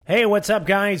Hey, what's up,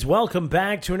 guys? Welcome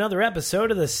back to another episode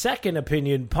of the Second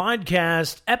Opinion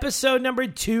Podcast, episode number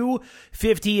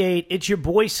 258. It's your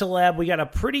boy Celeb. We got a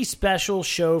pretty special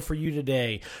show for you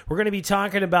today. We're going to be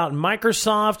talking about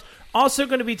Microsoft, also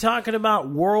going to be talking about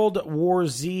World War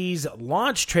Z's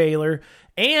launch trailer,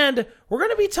 and we're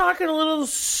going to be talking a little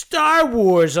Star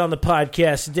Wars on the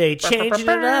podcast today, changing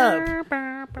it up.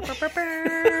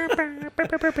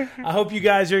 I hope you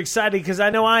guys are excited because I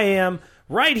know I am.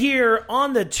 Right here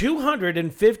on the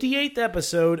 258th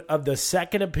episode of the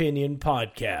Second Opinion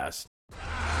Podcast.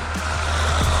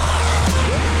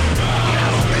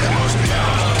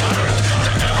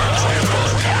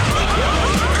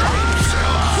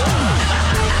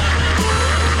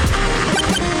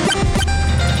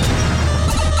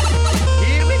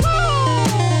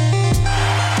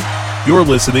 You're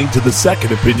listening to the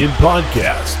Second Opinion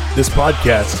Podcast. This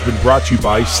podcast has been brought to you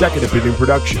by Second Opinion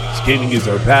Productions. Gaming is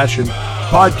our passion.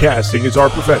 Podcasting is our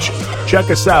profession. Check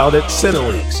us out at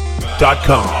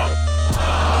Cineleaks.com.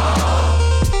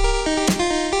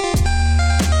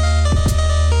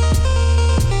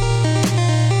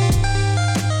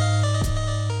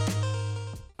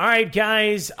 All right,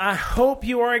 guys, I hope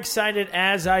you are excited.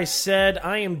 As I said,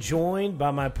 I am joined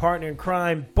by my partner in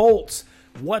crime, Bolts.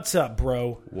 What's up,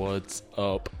 bro? What's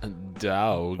up,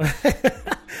 dog?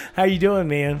 How you doing,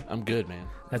 man? I'm good, man.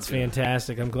 That's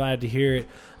fantastic. I'm glad to hear it.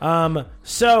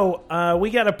 So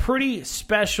we got a pretty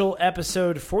special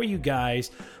episode for you guys.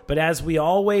 But as we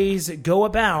always go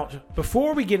about,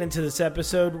 before we get into this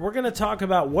episode, we're going to talk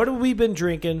about what have we been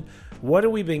drinking, what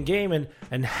have we been gaming,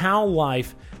 and how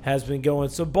life has been going.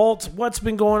 So, Bolts, what's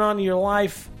been going on in your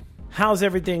life? How's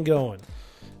everything going?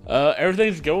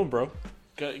 Everything's going, bro.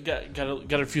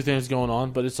 Got a few things going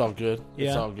on, but it's all good. Yeah.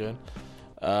 It's all good.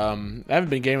 I haven't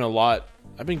been gaming a lot.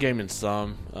 I've been gaming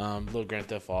some. Little Grand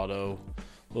Theft Auto,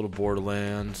 little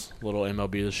Borderlands, little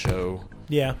MLB The Show.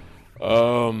 Yeah.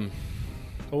 Well,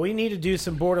 we need to do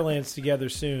some Borderlands together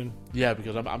soon. Yeah,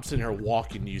 because I'm sitting here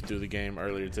walking you through the game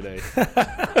earlier today.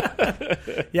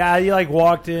 Yeah, he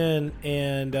walked in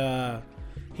and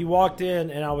he walked in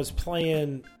and I was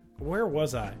playing. Where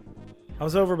was I? I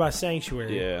was over by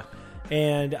Sanctuary. Yeah.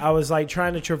 And I was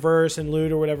trying to traverse and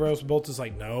loot or whatever else. Bolts is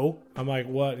like, no. I'm like,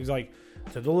 what? He's like,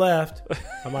 to the left.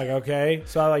 I'm like, okay.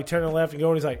 So I turn to the left and go,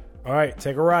 and he's like, all right,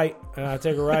 take a right. And I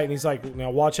take a right, and he's like, now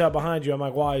watch out behind you. I'm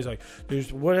like, why? He's like,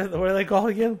 there's what are they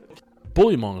called again?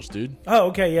 Bullymongs, dude. Oh,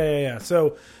 okay, yeah.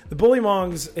 So the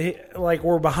Bullymongs,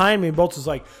 were behind me. Bolts is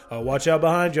like, watch out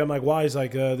behind you. I'm like, why? He's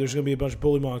like, there's gonna be a bunch of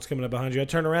Bullymongs coming up behind you. I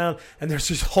turn around, and there's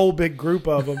this whole big group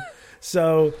of them.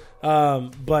 So,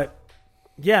 but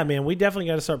yeah, man, we definitely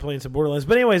got to start playing some Borderlands.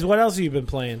 But anyways, what else have you been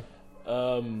playing?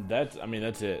 That's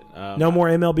it. No more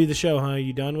MLB The Show, huh?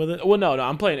 You done with it? Well, no,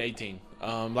 I'm playing 18.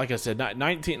 Like I said,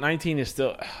 19 is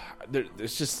still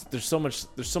there's so much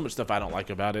stuff I don't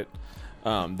like about it.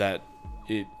 That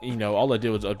it all I did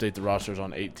was update the rosters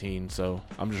on 18, so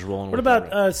I'm just rolling. What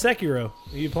about Sekiro?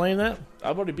 Are you playing that?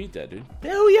 I've already beat that, dude.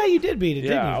 Oh yeah, you did beat it. Yeah,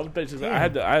 didn't you? I was basically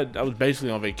I was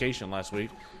basically on vacation last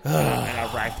week, and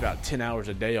I racked about 10 hours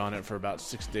a day on it for about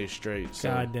 6 days straight. So.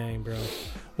 God dang, bro.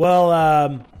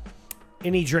 Well,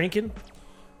 any drinking?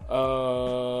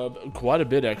 Quite a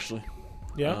bit actually.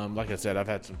 Yeah. Like I said, I've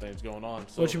had some things going on.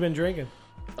 So. What you been drinking?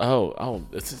 Oh,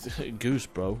 it's Goose,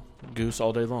 bro. Goose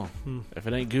all day long. If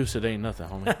it ain't Goose, it ain't nothing,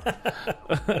 homie.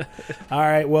 All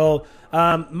right. Well,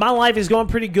 my life is going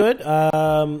pretty good.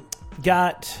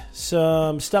 Got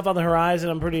some stuff on the horizon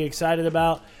I'm pretty excited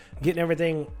about. Getting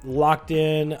everything locked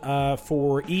in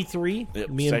for E3. Yep,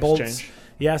 Me and sex Bolts. change.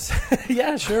 Yes.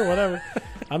 Yeah, sure, whatever.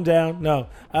 I'm down. No.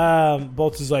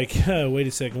 Bolts is like, wait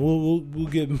a second. We'll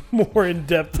get more in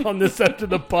depth on this after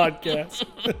the podcast.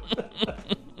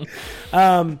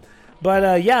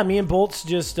 But yeah, me and Bolts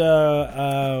just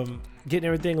getting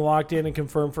everything locked in and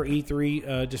confirmed for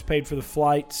E3. Just paid for the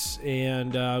flights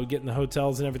and getting the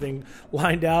hotels and everything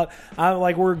lined out.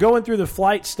 We're going through the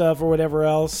flight stuff or whatever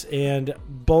else, and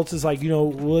Bolts is like,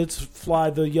 let's fly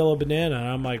the Yellow Banana. And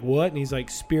I'm like, what? And he's like,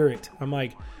 Spirit. I'm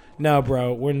like, no,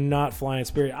 bro, we're not flying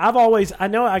Spirit. I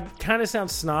know I kind of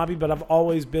sound snobby, but I've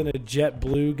always been a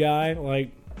JetBlue guy.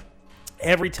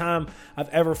 Every time I've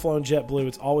ever flown JetBlue,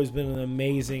 it's always been an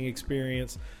amazing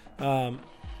experience.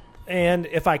 And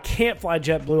if I can't fly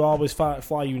JetBlue, I'll always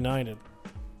fly United.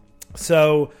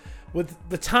 So with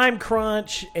the time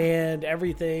crunch and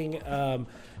everything,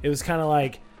 it was kind of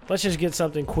like, let's just get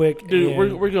something quick. Dude,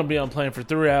 we're going to be on plane for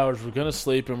 3 hours. We're going to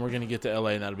sleep, and we're going to get to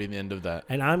LA, and that'll be the end of that.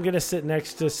 And I'm going to sit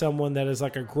next to someone that is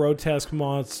like a grotesque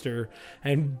monster,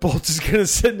 and Bolts is going to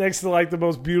sit next to the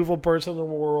most beautiful person in the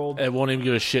world. It won't even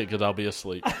give a shit because I'll be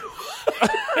asleep.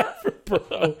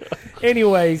 Bro.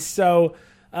 Anyway, so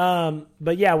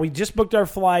But yeah, we just booked our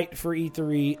flight for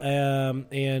E3,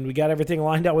 and we got everything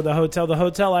lined up with the hotel. The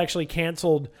hotel actually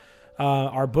canceled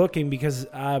our booking because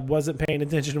I wasn't paying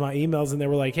attention to my emails, and they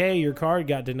were like, hey, your card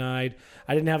got denied.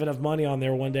 I didn't have enough money on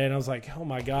there one day, and I was like, oh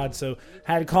my God. So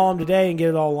I had to call them today and get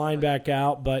it all lined back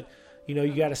out. But, you know,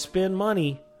 you got to spend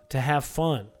money to have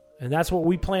fun. And that's what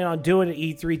we plan on doing at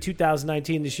E3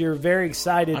 2019 this year. Very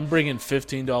excited. I'm bringing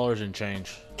 $15 in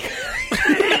change.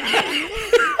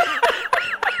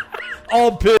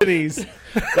 All pennies.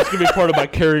 That's going to be part of my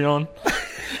carry-on.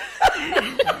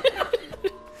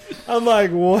 I'm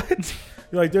like, what?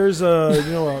 You're like, there's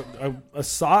a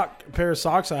pair of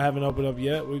socks I haven't opened up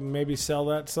yet. We can maybe sell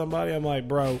that to somebody. I'm like,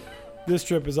 bro, this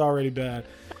trip is already bad.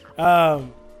 But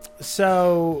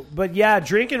yeah,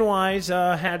 drinking wise,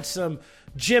 had some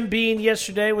Jim Beam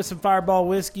yesterday with some Fireball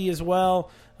whiskey as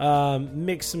well.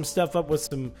 Mixed some stuff up with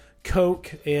some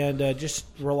Coke and just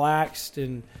relaxed.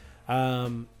 And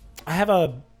I have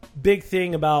a big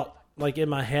thing about, like, in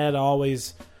my head, I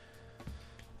always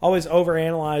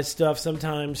overanalyze stuff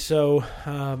sometimes, so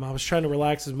I was trying to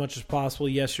relax as much as possible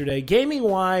yesterday.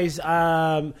 Gaming-wise,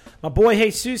 my boy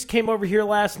Jesus came over here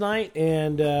last night,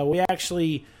 and we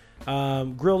actually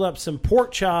grilled up some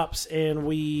pork chops, and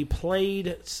we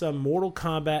played some Mortal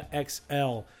Kombat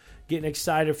XL. Getting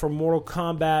excited for Mortal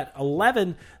Kombat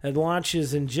 11 that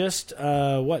launches in just,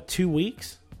 2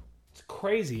 weeks? It's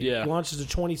crazy. Yeah. It launches the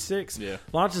 26th. Yeah.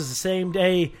 Launches the same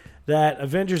day that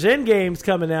Avengers Endgame's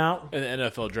coming out. And the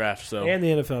NFL draft, so. And the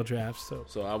NFL draft, so.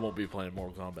 So I won't be playing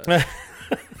Mortal Kombat.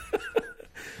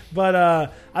 But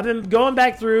I've been going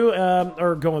through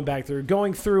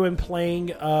and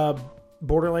playing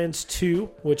Borderlands 2,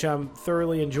 which I'm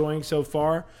thoroughly enjoying so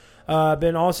far. I've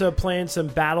been also playing some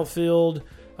Battlefield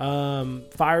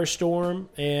Firestorm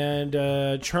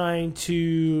and trying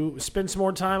to spend some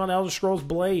more time on Elder Scrolls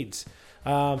Blades.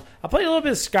 I played a little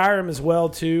bit of Skyrim as well,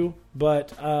 too,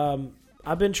 but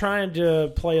I've been trying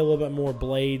to play a little bit more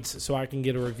Blades so I can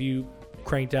get a review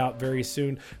cranked out very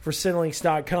soon for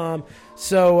Cinelinx.com.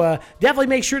 So definitely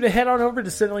make sure to head on over to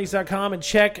Cinelinx.com and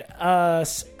check out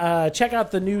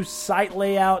the new site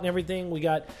layout and everything. We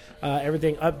got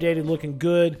everything updated, looking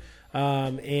good,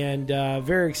 and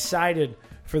very excited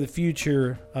for the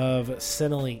future of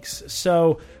Cinelinx.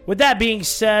 So with that being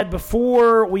said,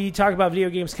 before we talk about video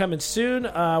games coming soon,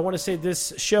 I want to say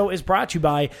this show is brought to you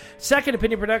by Second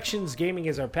Opinion Productions. Gaming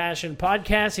is our passion.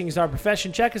 Podcasting is our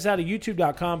profession. Check us out at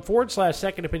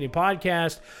youtube.com/Second Opinion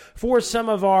Podcast for some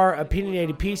of our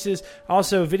opinionated pieces.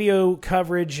 Also video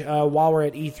coverage while we're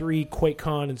at E3,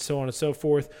 QuakeCon, and so on and so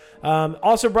forth.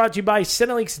 Also brought to you by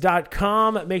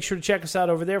Cinelinx.com. Make sure to check us out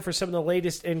over there for some of the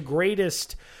latest and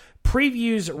greatest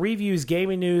previews, reviews,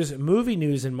 gaming news, movie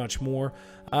news, and much more.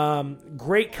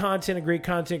 Great content and great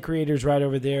content creators right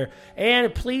over there.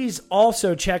 And please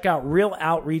also check out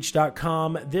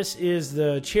realoutreach.com. This is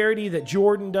the charity that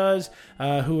Jordan does,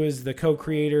 who is the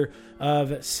co-creator of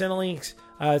Cinelinx.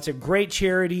 It's a great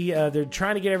charity. They're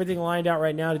trying to get everything lined out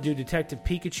right now to do Detective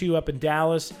Pikachu up in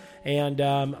Dallas. And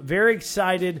very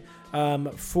excited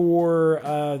for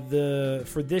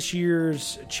this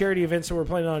year's charity events that we're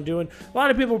planning on doing. A lot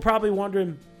of people are probably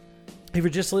wondering, if you're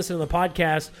just listening to the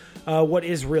podcast, what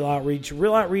is Real Outreach?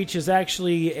 Real Outreach is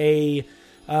actually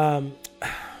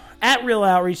at Real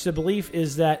Outreach, the belief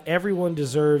is that everyone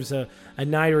deserves a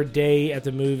night or a day at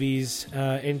the movies,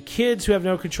 and kids who have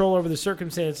no control over the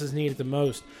circumstances need it the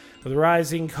most. With the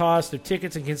rising cost of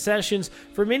tickets and concessions,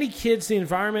 for many kids, the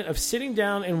environment of sitting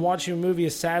down and watching a movie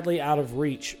is sadly out of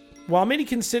reach. While many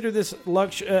consider this a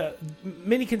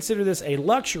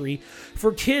luxury,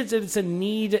 for kids it's a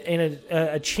need and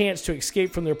a chance to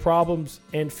escape from their problems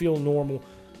and feel normal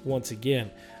once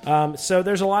again. So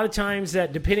there's a lot of times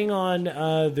that, depending on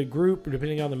the group or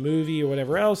depending on the movie or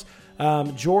whatever else,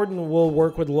 Jordan will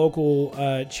work with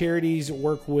local charities,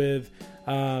 work with...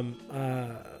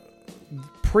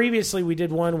 Previously, we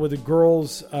did one with the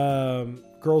girls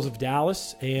of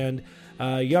Dallas, and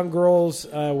young girls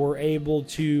were able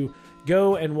to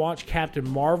go and watch Captain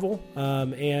Marvel.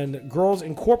 And Girls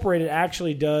Incorporated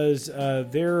actually does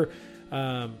their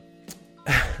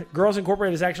Girls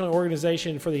Incorporated is actually an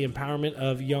organization for the empowerment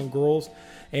of young girls.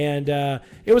 And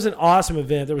it was an awesome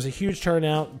event. There was a huge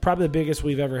turnout, probably the biggest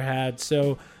we've ever had.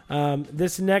 So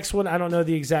this next one, I don't know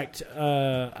the exact,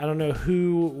 I don't know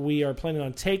who we are planning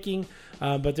on taking,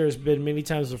 but there's been many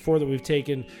times before that we've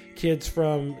taken kids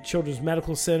from Children's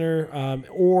Medical Center,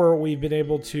 or we've been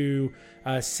able to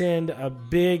send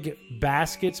big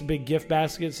gift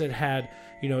baskets that had,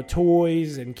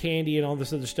 toys and candy and all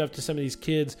this other stuff to some of these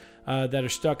kids that are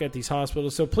stuck at these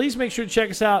hospitals. So please make sure to check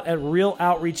us out at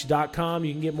realoutreach.com.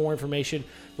 You can get more information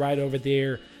right over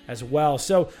there. as well.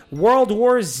 So World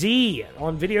War Z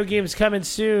on Video Games Coming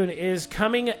Soon is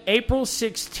coming April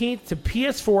 16th to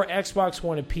PS4, Xbox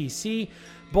One, and PC.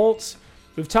 Bolts,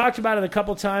 we've talked about it a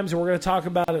couple times, and we're going to talk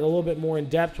about it a little bit more in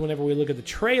depth whenever we look at the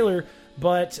trailer.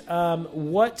 But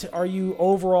what are you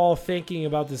overall thinking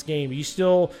about this game? You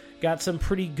still got some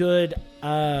pretty good,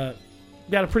 got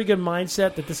a pretty good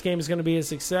mindset that this game is going to be a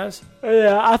success?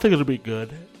 Yeah, I think it'll be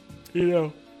good.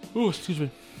 Oh, excuse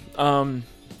me.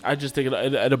 I just think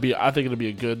it'll be. I think it'll be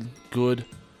a good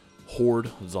horde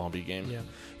zombie game. Yeah.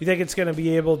 You think it's going to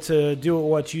be able to do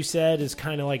what you said is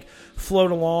kind of like float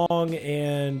along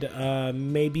and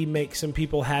maybe make some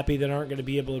people happy that aren't going to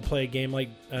be able to play a game like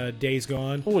Days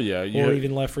Gone? Oh yeah, or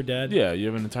even Left 4 Dead. Yeah, you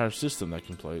have an entire system that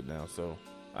can play it now. So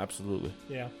absolutely.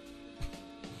 Yeah.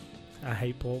 I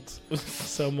hate Bolts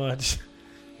so much.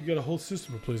 You got a whole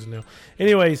system of plays now.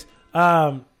 Anyways,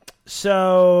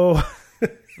 so.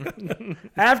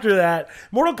 After that,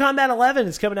 Mortal Kombat 11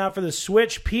 is coming out for the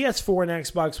Switch, PS4, and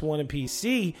Xbox One and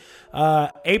PC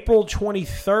April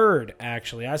 23rd,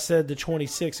 actually. I said the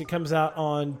 26th. It comes out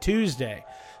on Tuesday.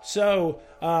 So,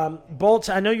 Bolts,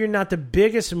 I know you're not the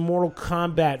biggest Mortal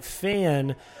Kombat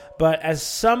fan, but as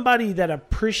somebody that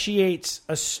appreciates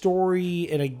a story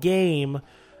in a game,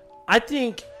 I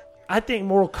think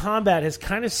Mortal Kombat has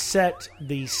kind of set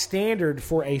the standard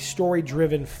for a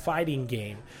story-driven fighting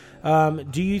game.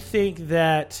 Do you think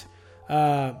that?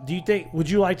 Would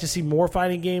you like to see more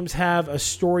fighting games have a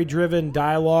story-driven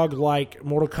dialogue like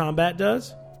Mortal Kombat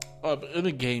does? In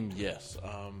a game, yes.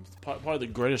 Probably the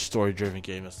greatest story-driven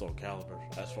game is Soul Calibur,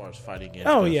 as far as fighting games.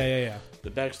 Oh yeah.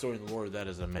 The backstory and the lore of that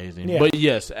is amazing. Yeah. But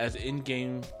yes, as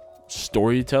in-game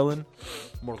storytelling,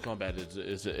 Mortal Kombat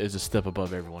is a step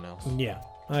above everyone else. Yeah,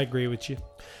 I agree with you.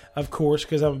 Of course,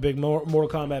 because I'm a big Mortal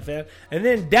Kombat fan. And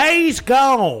then Days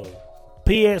Gone.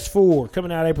 PS4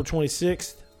 coming out April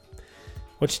 26th.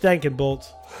 What you thinking,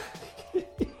 Bolts?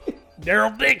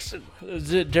 Daryl Dixon.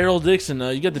 Daryl Dixon.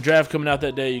 You got the draft coming out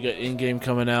that day. You got in-game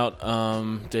coming out.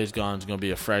 Days Gone is going to be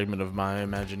a fragment of my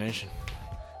imagination.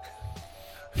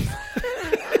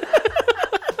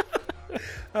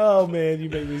 Oh man, you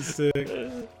make me sick.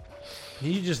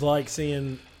 You just like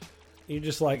seeing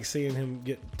him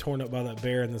get torn up by that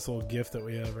bear in this little gift that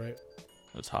we have, right?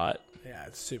 That's hot. Yeah,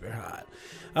 it's super hot.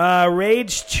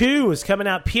 Rage 2 is coming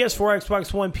out PS4,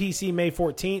 Xbox One, PC May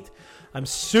 14th. I'm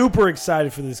super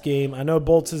excited for this game. I know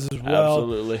Bolts is as well.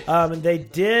 Absolutely. And they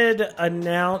did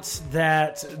announce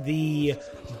that the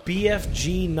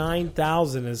BFG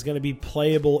 9000 is going to be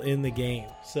playable in the game.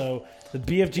 So the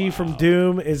BFG from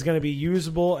Doom is going to be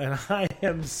usable, and I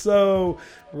am so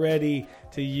ready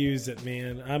to use it,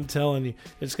 man. I'm telling you,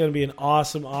 it's going to be an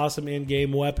awesome, awesome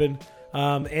in-game weapon.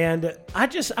 And I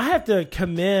have to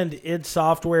commend id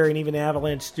Software and even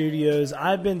Avalanche Studios.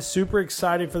 I've been super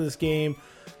excited for this game.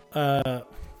 I've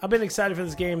been excited for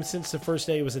this game since the first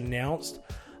day it was announced.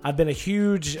 I've been a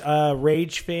huge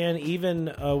Rage fan,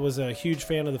 even was a huge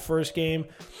fan of the first game.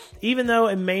 Even though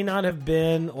it may not have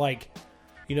been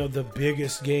the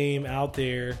biggest game out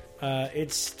there,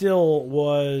 it still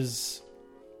was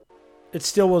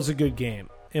a good game,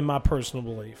 in my personal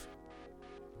belief.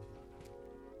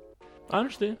 I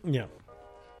understand. Yeah.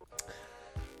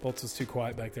 Bolts was too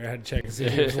quiet back there. I had to check and see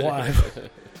if he was live.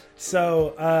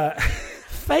 So,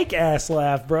 fake ass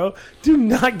laugh, bro. Do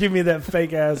not give me that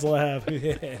fake ass laugh.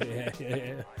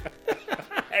 Yeah.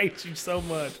 I hate you so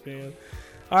much, man.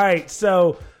 All right,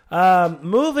 so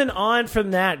moving on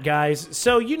from that, guys.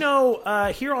 So,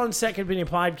 here on Second Opinion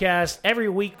Podcast, every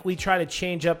week we try to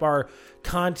change up our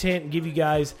content and give you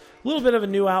guys a little bit of a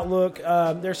new outlook.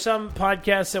 There's some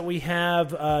podcasts that we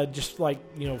have just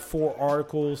 4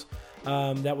 articles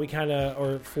that we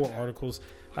or 4 articles,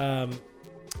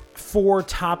 4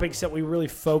 topics that we really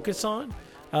focus on.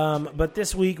 But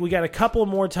this week we got a couple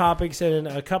more topics and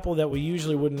a couple that we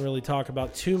usually wouldn't really talk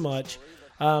about too much.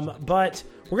 But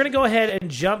we're going to go ahead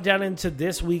and jump down into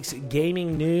this week's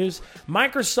gaming news.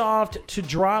 Microsoft to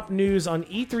drop news on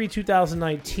E3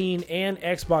 2019 and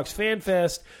Xbox Fan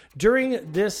Fest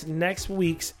during this next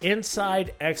week's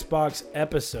Inside Xbox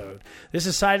episode. This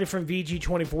is cited from VG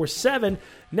 24/7.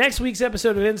 Next week's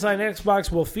episode of Inside Xbox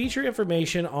will feature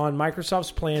information on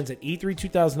Microsoft's plans at E3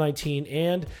 2019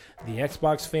 and the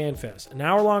Xbox Fan Fest. An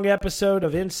hour-long episode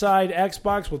of Inside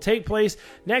Xbox will take place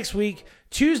next week,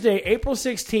 Tuesday, April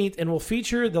 16th, and will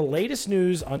feature the latest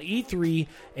news on E3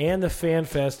 and the Fan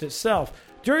Fest itself.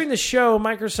 During the show,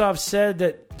 Microsoft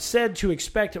said to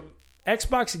expect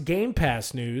Xbox Game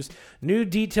Pass news, new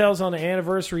details on the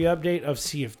anniversary update of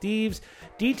Sea of Thieves,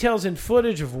 details and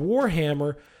footage of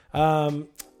Warhammer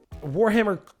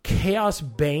Chaos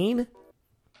Bane.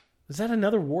 Is that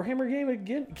another Warhammer game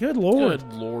again? Good Lord.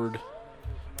 Good Lord.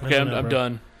 Okay, I'm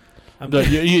done. I'm done.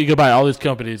 You go buy all these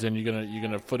companies, and you're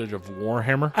gonna footage of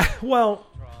Warhammer. Well,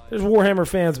 there's Warhammer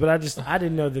fans, but I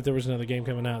didn't know that there was another game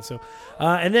coming out. So,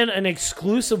 and then an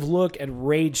exclusive look at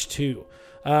Rage 2.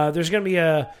 There's going to be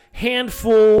a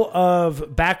handful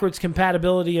of backwards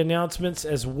compatibility announcements,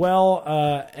 as well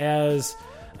as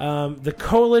the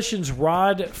Coalition's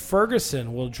Rod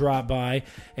Ferguson will drop by,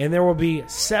 and there will be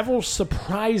several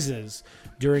surprises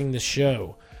during the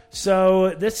show.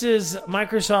 So this is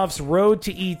Microsoft's road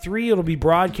to E3. It'll be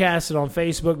broadcasted on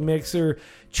Facebook, Mixer,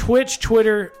 Twitch,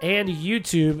 Twitter, and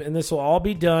YouTube, and this will all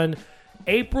be done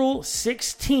April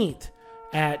 16th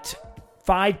at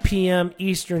 5 p.m.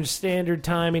 Eastern Standard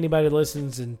Time. Anybody that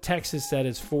listens in Texas, that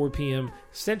is 4 p.m.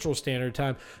 Central Standard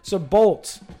Time. So,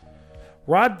 Bolts,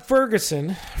 Rod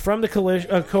Ferguson from the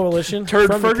Coalition. Turd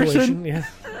from Ferguson? Yeah.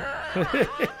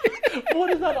 What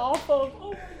is that off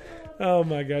of? Oh,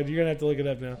 my God. You're going to have to look it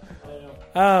up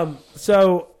now.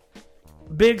 So,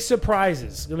 big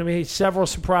surprises. Going to be several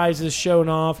surprises shown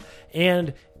off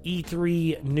and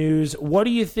E3 news. What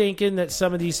are you thinking that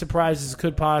some of these surprises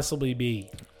could possibly be?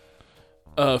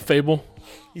 Fable.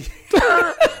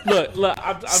 look,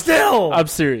 I'm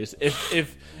serious.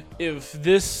 If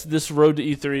this road to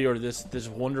E3 or this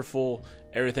wonderful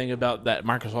everything about that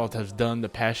Microsoft has done the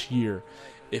past year,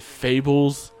 if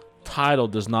Fable's title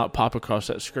does not pop across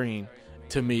that screen,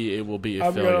 to me it will be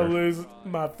a failure. I'm gonna lose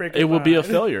my freaking It will mind. be a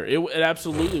failure. It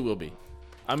absolutely will be.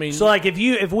 I mean, so like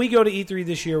if we go to E3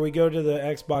 this year, we go to the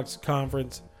Xbox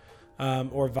conference.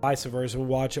 Or vice versa, we'll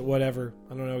watch it, whatever.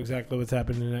 I don't know exactly what's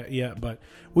happening yet, but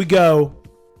we go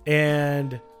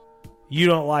and you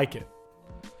don't like it.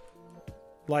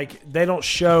 Like, they don't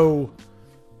show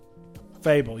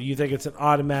Fable. You think it's an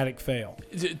automatic fail.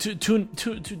 To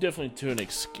definitely to an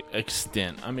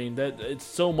extent. I mean, that it's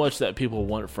so much that people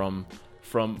want from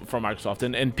Microsoft,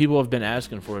 and people have been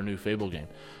asking for a new Fable game.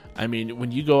 I mean,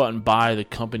 when you go out and buy the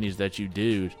companies that you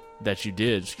did,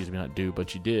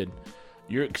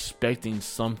 you're expecting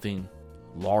something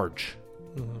large,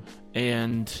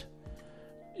 and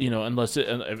unless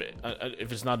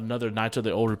if it's not another Knights of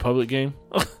the Old Republic game,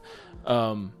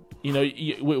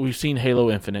 we've seen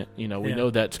Halo Infinite. We know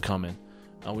that's coming.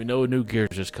 We know a new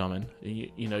Gears is coming.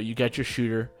 You got your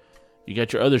shooter, you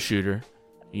got your other shooter,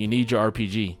 you need your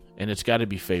RPG, and it's got to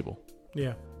be Fable.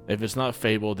 Yeah. If it's not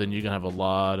Fable, then you're gonna have a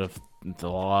lot of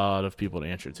people to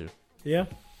answer to. Yeah.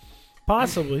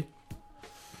 Possibly.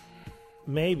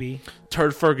 Maybe.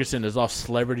 Turd Ferguson is off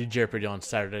Celebrity Jeopardy on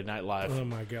Saturday Night Live. Oh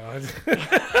my God.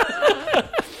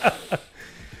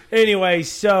 Anyway,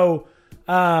 so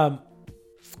I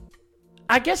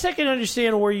guess I can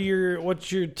understand what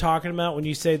you're talking about when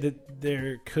you say that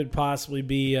there could possibly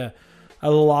be a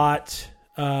lot.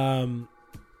 There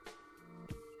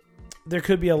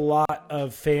could be a lot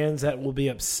of fans that will be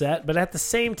upset, but at the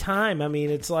same time, I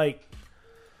mean, it's like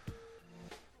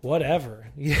whatever.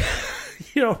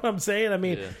 You know what I'm saying? I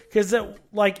mean, because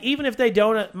even if they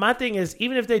don't, my thing is,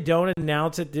 even if they don't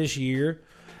announce it this year,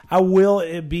 I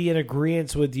will be in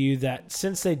agreement with you that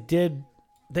since they did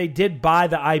buy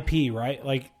the IP, right?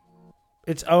 Like,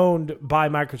 it's owned by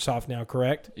Microsoft now,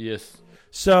 correct? Yes.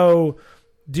 So,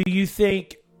 do you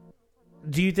think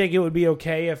it would be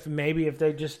okay if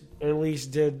they just at least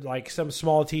did like some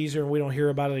small teaser and we don't hear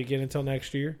about it again until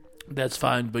next year? That's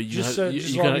fine, but as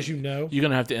long as you know, you're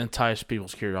gonna have to entice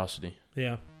people's curiosity.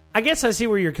 Yeah, I guess I see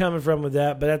where you're coming from with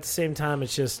that, but at the same time,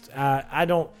 it's just I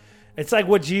don't. It's like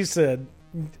what you said.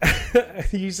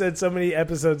 You said so many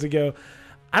episodes ago.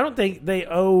 I don't think they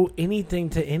owe anything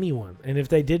to anyone, and if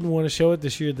they didn't want to show it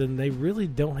this year, then they really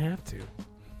don't have to.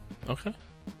 Okay.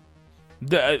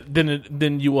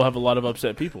 Then you will have a lot of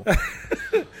upset people.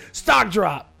 Stock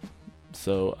drop.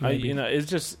 So it's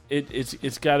just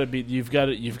it's got to be you've got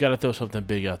to throw something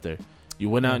big out there. You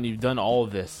went out and you've done all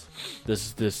of this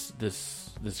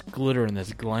glitter and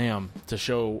this glam to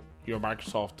show your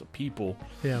Microsoft people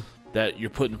that you're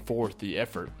putting forth the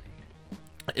effort.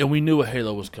 And we knew a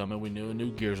Halo was coming. We knew a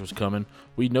new Gears was coming.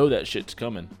 We know that shit's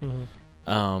coming.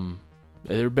 Mm-hmm.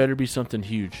 There better be something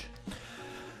huge.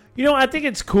 I think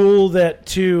it's cool that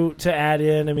to add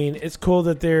in. I mean, it's cool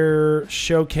that they're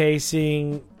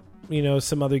showcasing,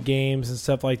 some other games and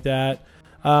stuff like that.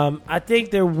 I think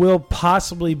there will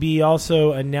possibly be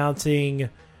also announcing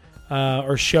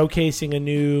or showcasing a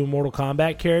new Mortal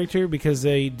Kombat character, because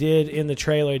they did in the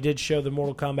trailer. It did show the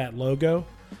Mortal Kombat logo,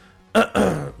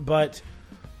 but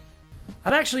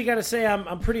I've actually got to say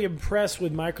I'm pretty impressed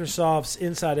with Microsoft's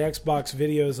Inside Xbox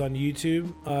videos on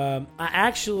YouTube. I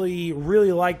actually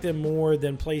really like them more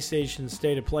than PlayStation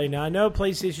State of Play. Now, I know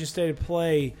PlayStation State of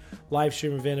Play live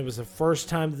stream event. It was the first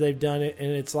time that they've done it,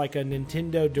 and it's like a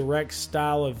Nintendo Direct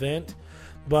style event.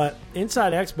 But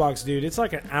Inside Xbox, dude, it's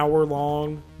like an hour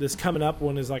long. This coming up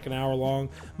one is like an hour long.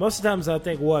 Most of the times I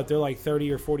think, they're like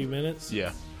 30 or 40 minutes.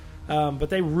 Yeah. But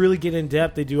they really get in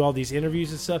depth. They do all these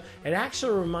interviews and stuff. It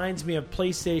actually reminds me of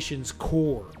PlayStation's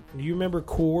Core. Do you remember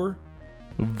Core?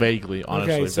 Vaguely,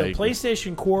 honestly. Okay, so vaguely.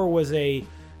 PlayStation Core was a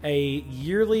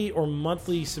yearly or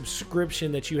monthly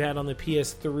subscription that you had on the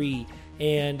PS3.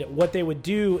 And what they would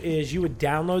do is you would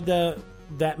download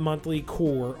that monthly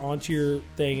Core onto your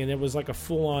thing, and it was like a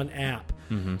full-on app.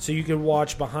 Mm-hmm. So you could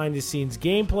watch behind-the-scenes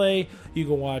gameplay. You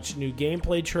can watch new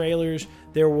gameplay trailers.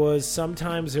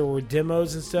 Sometimes there were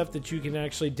demos and stuff that you can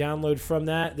actually download from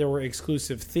that. There were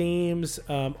exclusive themes,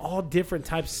 all different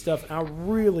types of stuff. I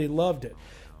really loved it.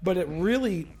 But it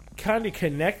really kind of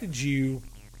connected you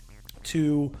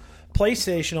to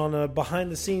PlayStation on a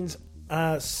behind-the-scenes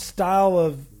style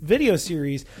of video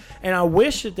series, and I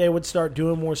wish that they would start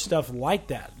doing more stuff like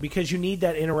that, because you need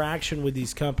that interaction with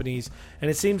these companies, and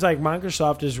it seems like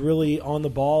Microsoft is really on the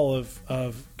ball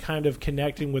of kind of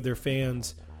connecting with their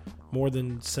fans more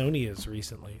than Sony is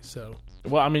recently. So,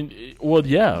 well, I mean,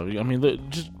 yeah. I mean, look,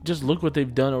 just look what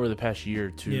they've done over the past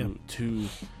year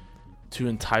to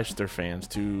entice their fans,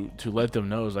 to let them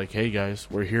know, it's like, hey guys,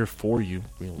 we're here for you.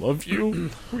 We love you.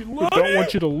 We don't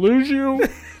want you to lose you,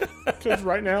 because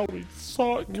right now we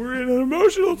suck. we're in an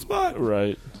emotional spot.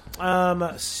 Right.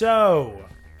 So,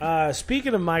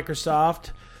 speaking of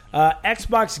Microsoft,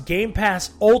 Xbox Game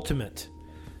Pass Ultimate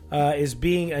is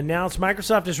being announced.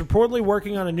 Microsoft is reportedly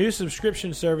working on a new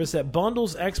subscription service that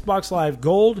bundles Xbox Live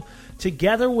Gold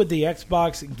together with the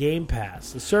Xbox Game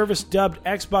Pass. The service, dubbed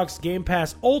Xbox Game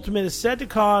Pass Ultimate, is said to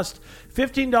cost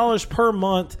 $15 per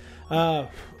month.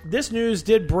 This news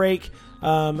did break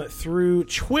through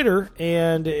Twitter,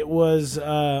 and it was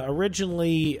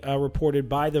originally reported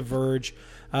by The Verge,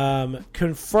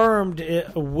 confirmed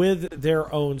with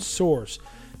their own source.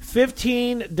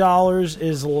 $15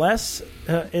 is less.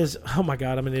 Oh my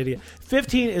God, I'm an idiot.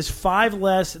 15 is $5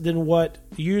 less than what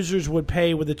users would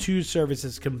pay with the two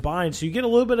services combined. So you get a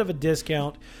little bit of a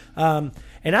discount. And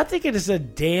I think it is a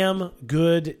damn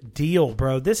good deal,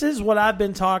 bro. This is what I've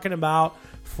been talking about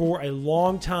for a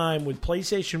long time with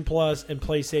PlayStation Plus and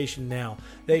PlayStation Now.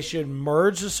 They should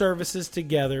merge the services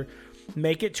together,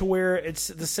 make it to where it's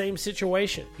the same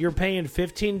situation. You're paying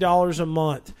 $15 a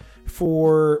month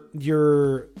for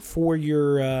your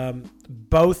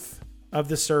both of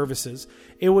the services.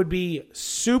 It would be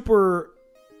super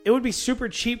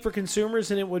cheap for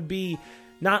consumers, and it would be,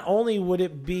 not only would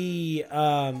it be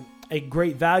a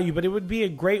great value, but it would be a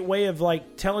great way of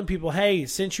like telling people, hey,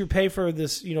 since you pay for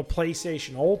this,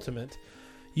 PlayStation Ultimate,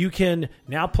 you can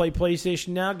now play PlayStation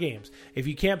Now games. If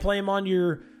you can't play them on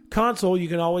your console, you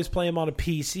can always play them on a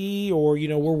PC, or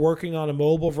we're working on a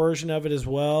mobile version of it as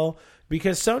well.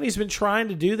 Because Sony's been trying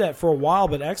to do that for a while,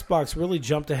 but Xbox really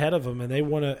jumped ahead of them, and they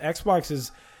want to. Xbox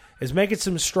is making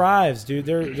some strides, dude.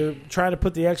 They're trying to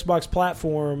put the Xbox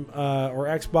platform or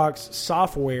Xbox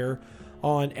software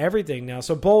on everything now.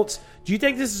 So, Bolts, do you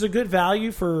think this is a good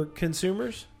value for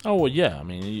consumers? Oh well, yeah. I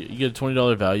mean, you get a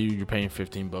 $20 value, you're paying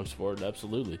 $15 for it,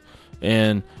 absolutely.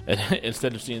 And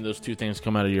instead of seeing those two things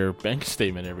come out of your bank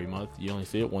statement every month, you only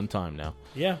see it one time now.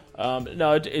 Yeah.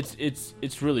 No,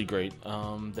 it's really great.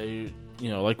 They,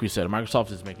 like we said,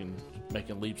 Microsoft is making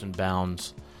leaps and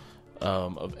bounds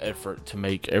of effort to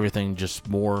make everything just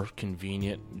more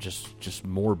convenient, just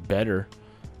more better,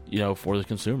 for the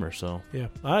consumer. So yeah,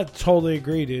 I totally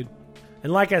agree, dude.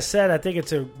 And like I said, I think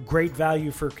it's a great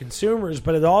value for consumers,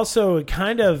 but it also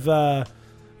kind of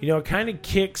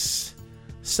kicks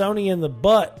Sony in the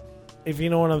butt, if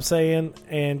you know what I'm saying,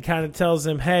 and kind of tells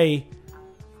them, hey,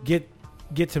 get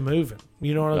to moving.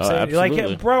 You know what I'm saying? Absolutely.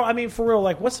 Like, bro, I mean, for real,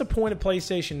 like, what's the point of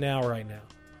PlayStation Now right now?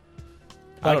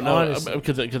 I don't know,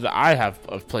 because I have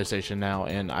a PlayStation Now,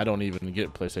 and I don't even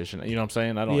get PlayStation. You know what I'm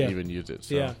saying? I don't even use it.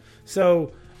 So. Yeah.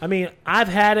 So, I mean, I've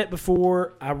had it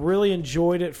before. I really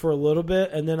enjoyed it for a little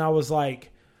bit, and then I was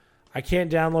like, I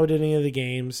can't download any of the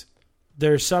games.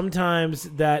 There's sometimes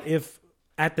that if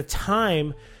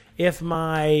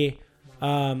my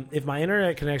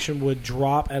internet connection would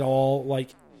drop at all, like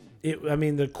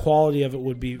the quality of it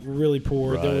would be really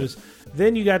poor. Right.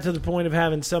 Then you got to the point of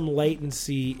having some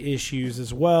latency issues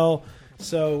as well.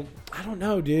 So I don't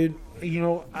know, dude.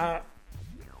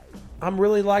 I'm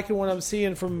really liking what I'm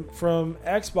seeing from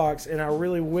Xbox, and I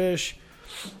really wish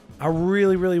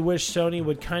Sony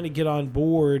would kind of get on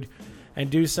board and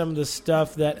do some of the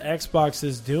stuff that Xbox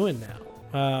is doing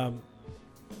now.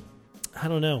 I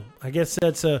don't know. I guess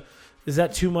is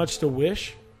that too much to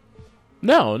wish?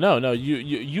 No.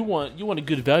 You want a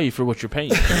good value for what you're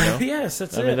paying. You know? Yes,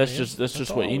 that's it. I mean, that's man.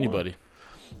 just what anybody.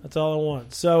 That's all I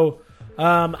want. So,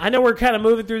 I know we're kind of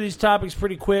moving through these topics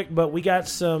pretty quick, but we got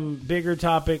some bigger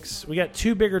topics. We got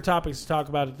 2 bigger topics to talk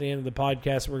about at the end of the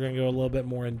podcast. We're going to go a little bit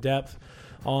more in depth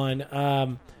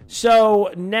on.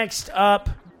 So, next up,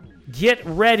 get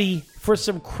ready for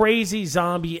some crazy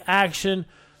zombie action.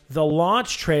 The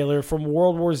launch trailer from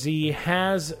World War Z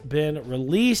has been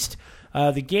released.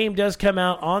 The game does come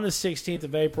out on the 16th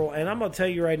of April, and I'm going to tell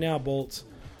you right now, Bolts,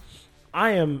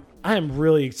 I am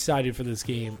really excited for this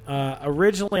game.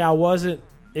 Originally, I wasn't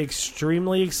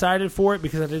extremely excited for it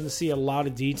because I didn't see a lot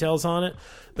of details on it.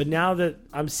 But now that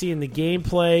I'm seeing the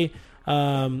gameplay,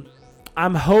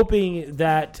 I'm hoping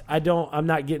that I'm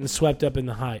not getting swept up in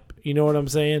the hype. You know what I'm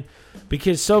saying?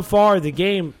 Because so far the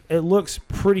game, it looks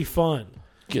pretty fun.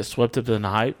 Get swept up in the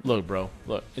hype? Look, bro.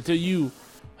 Look, until you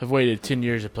have waited 10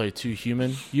 years to play 2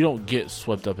 Human, you don't get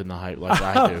swept up in the hype like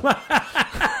I do.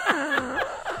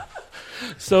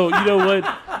 So, you know what?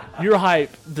 Your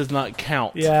hype does not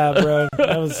count. Yeah, bro.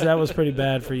 That was pretty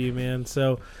bad for you, man.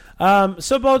 So,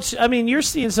 Boch, I mean, you're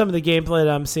seeing some of the gameplay that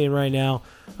I'm seeing right now.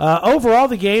 Overall,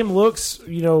 the game looks,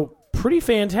 pretty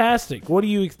fantastic. What are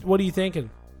you thinking?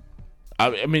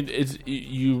 I mean,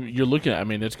 you're looking at. I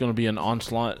mean, it's going to be an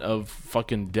onslaught of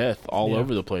fucking death all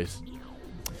over the place.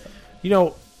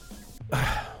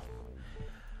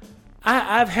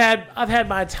 I've had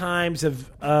my times of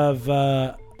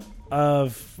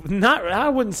not, I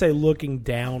wouldn't say looking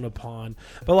down upon,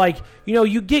 but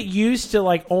you get used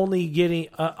to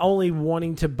only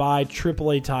wanting to buy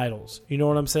AAA titles. You know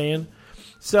what I'm saying?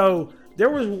 So there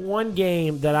was one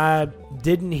game that I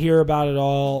didn't hear about at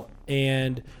all,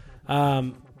 and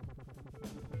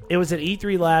it was at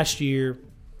E3 last year.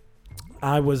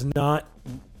 I was not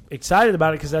excited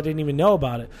about it because I didn't even know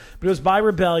about it. But it was by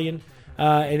Rebellion,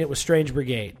 and it was Strange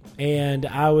Brigade. And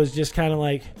I was just kind of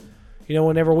like,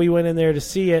 whenever we went in there to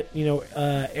see it,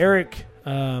 Eric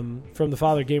from the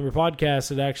Father Gamer podcast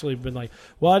had actually been like,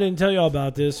 well, I didn't tell you all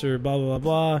about this or blah, blah,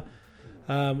 blah,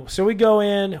 blah. So we go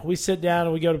in, we sit down,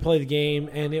 and we go to play the game,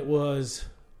 and it was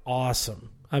awesome.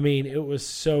 I mean, it was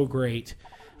so great.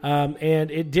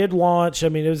 And it did launch. I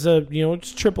mean, it was it's a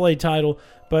AAA title,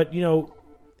 but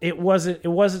it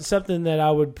wasn't something that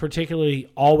I would particularly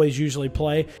always usually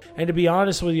play. And to be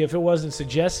honest with you, if it wasn't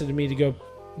suggested to me to go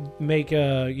make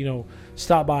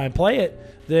stop by and play it,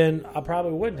 then I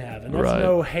probably wouldn't have. And that's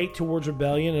no hate towards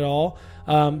Rebellion at all.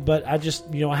 But I just,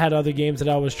 I had other games that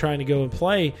I was trying to go and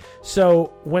play.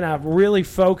 So when I really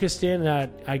focused in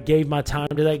and I gave my time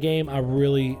to that game, I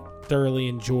really thoroughly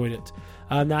enjoyed it.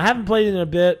 Now, I haven't played it in a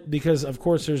bit because, of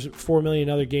course, there's 4 million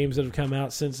other games that have come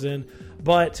out since then.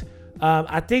 But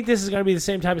I think this is going to be the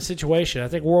same type of situation. I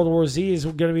think World War Z is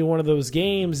going to be one of those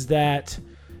games that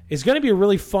is going to be a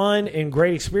really fun and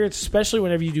great experience, especially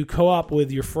whenever you do co-op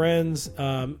with your friends.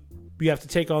 You have to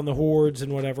take on the hordes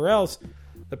and whatever else.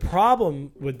 The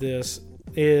problem with this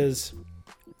is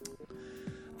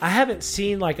I haven't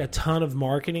seen a ton of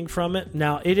marketing from it.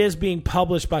 Now, it is being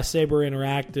published by Saber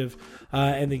Interactive,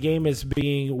 and the game is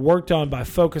being worked on by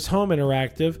Focus Home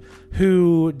Interactive,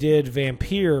 who did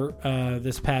Vampire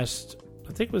this past,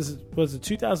 I think was it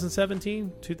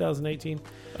 2017, 2018?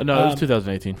 No, it was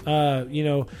 2018.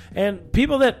 And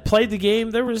people that played the game,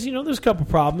 there's a couple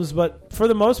problems, but for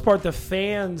the most part, the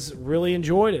fans really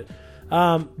enjoyed it.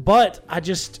 But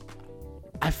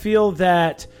I feel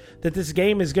that this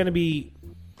game is going to be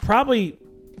probably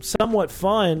somewhat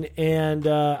fun, and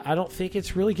I don't think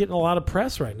it's really getting a lot of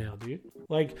press right now, dude.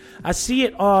 I see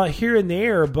it here and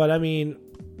there, but I mean,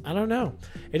 I don't know.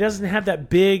 It doesn't have that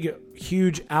big,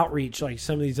 huge outreach like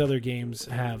some of these other games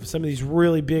have. Some of these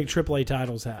really big AAA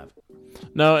titles have.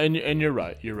 No, and you're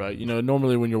right. You're right.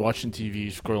 Normally when you're watching TV,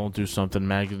 scrolling through something,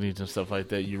 magazines and stuff like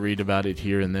that, you read about it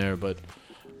here and there, but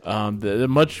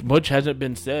much hasn't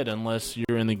been said unless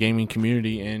you're in the gaming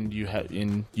community and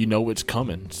you know it's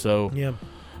coming. So yeah.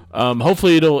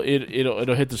 Hopefully it'll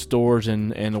hit the stores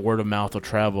and the word of mouth will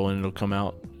travel and it'll come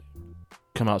out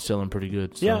selling pretty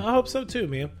good. So. Yeah, I hope so too,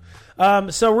 man.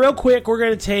 So real quick, we're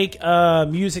going to take a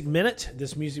Music Minute.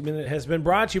 This Music Minute has been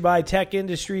brought to you by Tech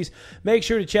Industries. Make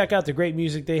sure to check out the great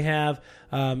music they have.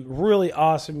 Really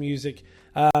awesome music.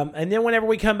 And then whenever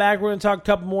we come back, we're going to talk a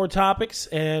couple more topics,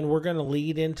 and we're going to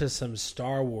lead into some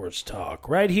Star Wars talk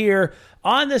right here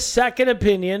on the Second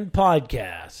Opinion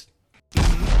podcast.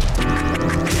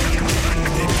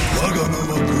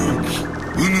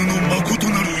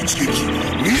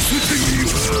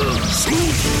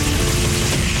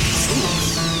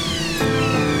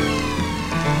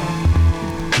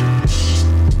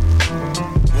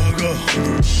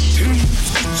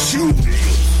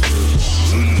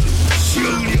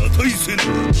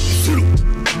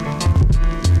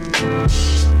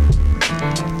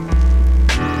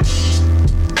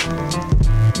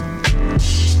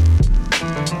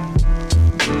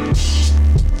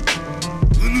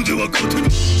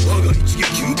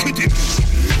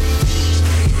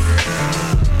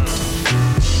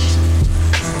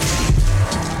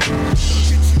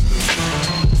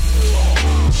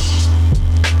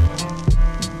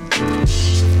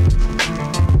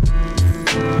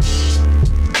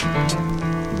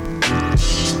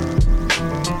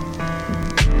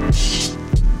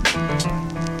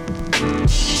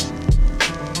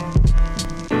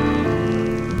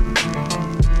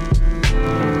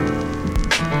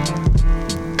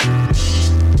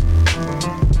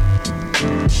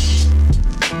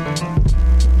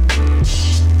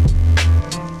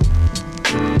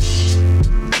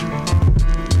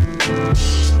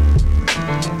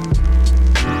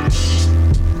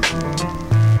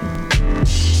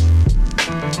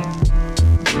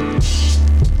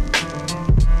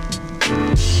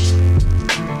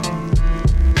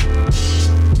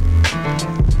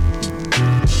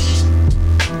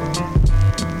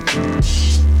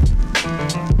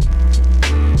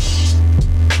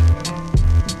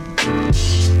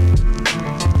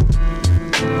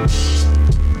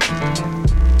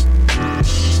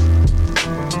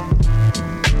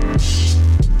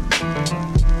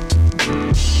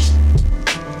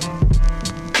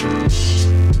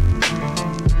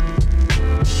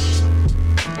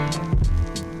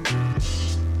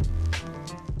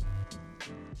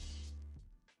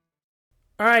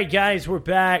 All right, guys, we're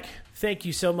back. Thank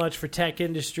you so much for Tech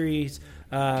Industries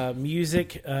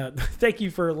music. Thank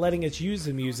you for letting us use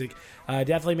the music.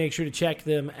 Definitely make sure to check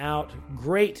them out.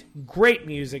 Great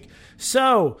music.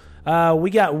 So we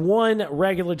got one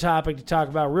regular topic to talk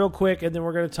about real quick, and then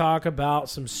we're going to talk about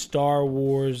some Star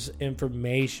Wars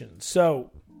information.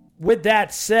 So with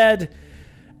that said,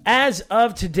 as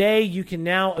of today, you can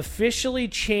now officially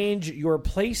change your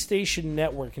PlayStation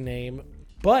Network name,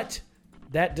 but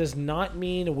that does not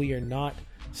mean we are not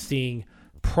seeing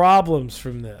problems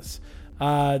from this.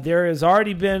 There has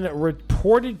already been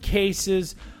reported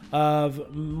cases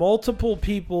of multiple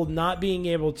people not being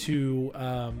able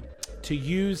to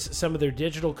use some of their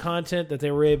digital content that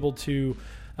they were able to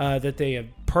that they have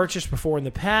purchased before in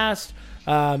the past,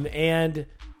 and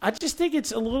I just think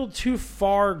it's a little too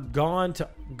far gone to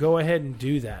go ahead and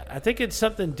do that. I think it's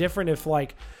something different if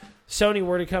like Sony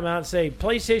were to come out and say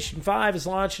PlayStation 5 is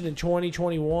launching in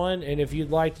 2021, and if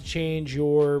you'd like to change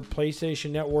your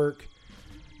PlayStation Network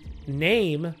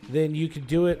name, then you could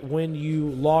do it when you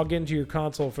log into your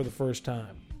console for the first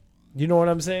time. You know what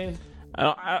I'm saying?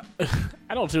 I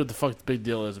don't see what the fuck the big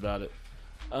deal is about it.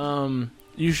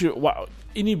 You should. Wow,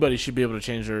 anybody should be able to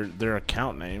change their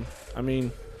account name. I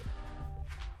mean,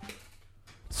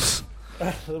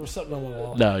 there was something on the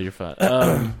wall. No, you're fine.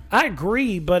 I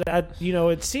agree, but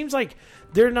it seems like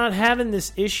they're not having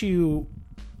this issue.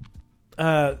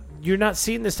 You're not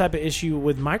seeing this type of issue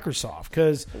with Microsoft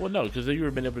because you would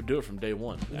have been able to do it from day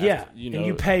one. Yeah, and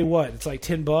you pay what? It's like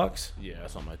 $10. Yeah,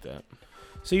 something like that.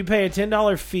 So you pay a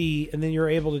 $10 fee, and then you're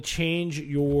able to change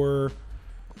your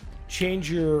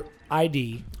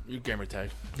ID, your gamer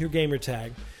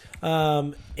tag,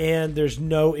 and there's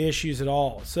no issues at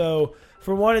all. So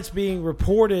from what it's being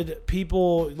reported,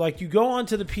 people you go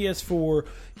onto the PS4,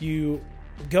 you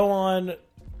go on,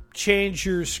 change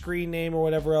your screen name or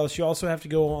whatever else. You also have to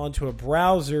go onto a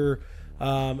browser,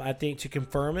 I think, to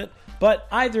confirm it. But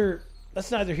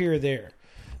that's neither here or there.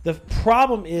 The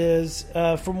problem is,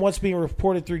 from what's being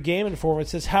reported through Game Informer, it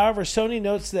says, however, Sony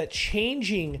notes that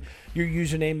changing your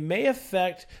username may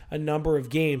affect a number of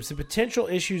games. The potential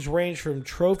issues range from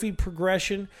trophy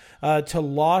progression to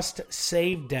lost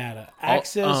save data,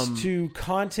 access to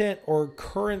content or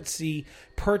currency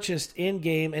purchased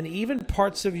in-game, and even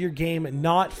parts of your game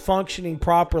not functioning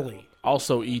properly.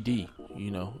 Also ED,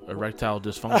 erectile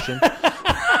dysfunction.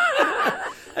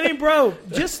 I mean, bro,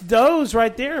 just those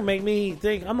right there make me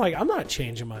think, I'm not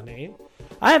changing my name.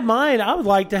 I have mine. I would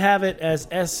like to have it as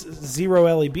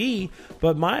S0LEB,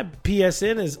 but my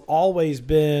PSN has always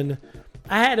been...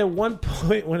 I had at one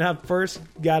point when I first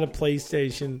got a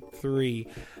PlayStation 3,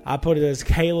 I put it as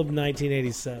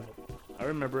Caleb1987. I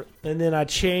remember it. And then I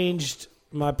changed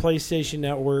my PlayStation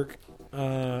Network, or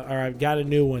I got a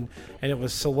new one, and it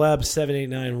was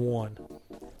Celeb7891.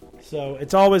 So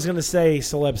it's always going to say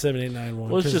Celeb7891.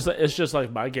 Well, it's just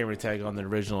like my gamer tag on the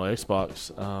original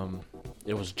Xbox.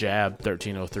 It was Jab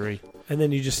 1303. And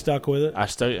then you just stuck with it? I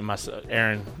stuck it in my...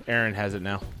 Aaron has it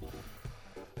now.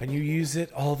 And you use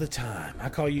it all the time. I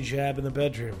call you Jab in the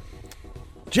bedroom.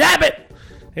 Jab it!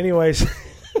 Anyways.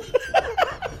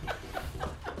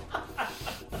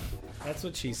 That's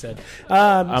what she said.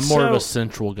 I'm more of a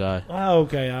central guy. Oh,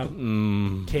 okay.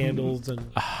 Candles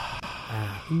and...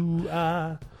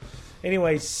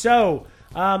 Anyway, so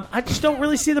I just don't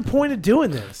really see the point of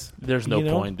doing this. There's no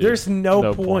point, dude. There's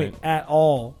no point at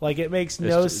all. Like, it makes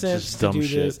no sense to do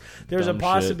this. There's a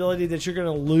possibility that you're going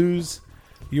to lose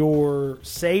your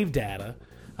save data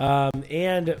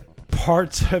and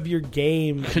parts of your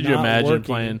game. Could you imagine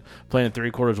playing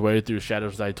 3/4 way through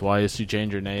Shadows Die Twice? You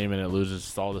change your name and it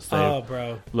loses all the save. Oh,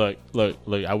 bro! Look!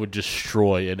 I would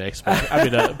destroy an Xbox. I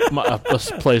mean, a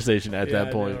PlayStation at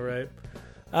that point. I know, right?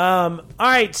 All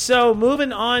right, so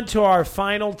moving on to our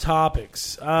final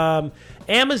topics.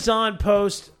 Amazon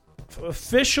posts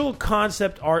official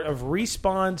concept art of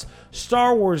Respawn's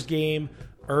Star Wars game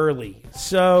early.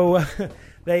 So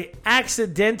they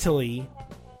accidentally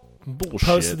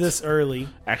posted this early.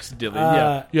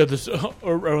 Accidentally, yeah. This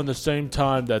around the same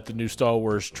time that the new Star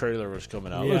Wars trailer was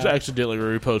coming out. Yeah. Let's accidentally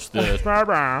repost this.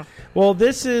 Well,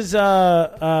 this is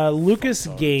Lucas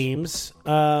Games,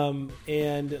 and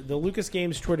the Lucas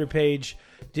Games Twitter page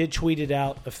did tweet it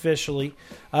out officially.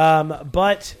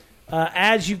 But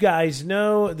as you guys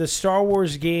know, the Star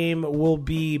Wars game will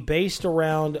be based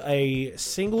around a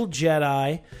single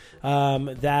Jedi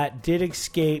that did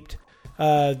escape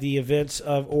the events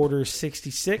of Order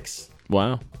 66.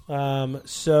 Wow.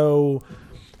 So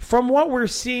from what we're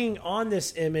seeing on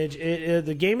this image,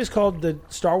 the game is called the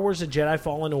Star Wars: The Jedi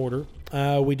Fallen Order.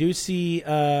 We do see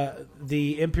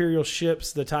the Imperial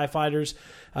ships, the TIE fighters,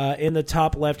 in the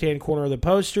top left-hand corner of the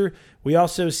poster. We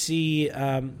also see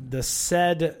the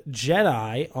said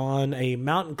Jedi on a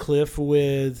mountain cliff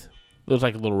with... Looks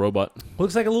like a little robot.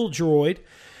 Looks like a little droid.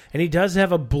 And he does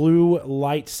have a blue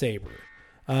lightsaber.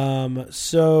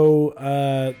 So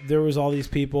there was all these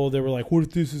people that were like, what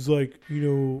if this is like,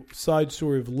 side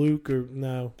story of Luke? Or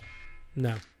no,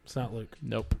 it's not Luke.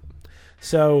 Nope.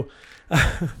 So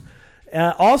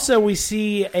also we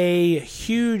see a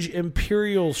huge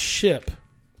Imperial ship,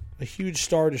 a huge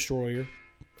Star Destroyer,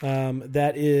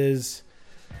 that is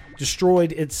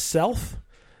destroyed itself.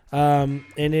 And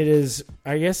it is,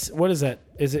 I guess, what is that?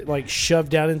 Is it like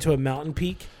shoved down into a mountain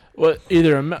peak? Well,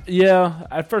 yeah.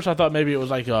 At first, I thought maybe it was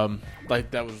like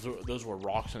that was those were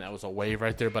rocks and that was a wave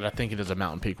right there. But I think it is a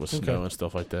mountain peak with snow and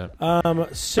stuff like that.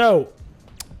 So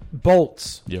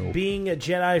Bolts, Yo. being a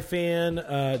Jedi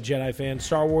fan,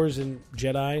 Star Wars and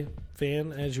Jedi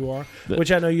fan as you are,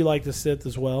 which I know you like the Sith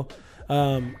as well.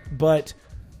 But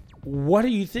what are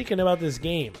you thinking about this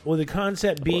game? Well, the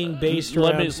concept being based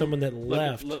around someone that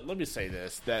left. Let me say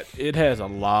this: that it has a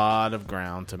lot of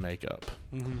ground to make up.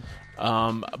 Mm-hmm.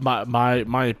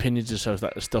 My opinions and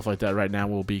stuff like that right now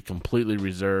will be completely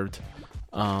reserved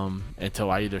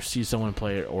until I either see someone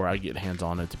play it or I get hands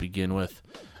on it to begin with.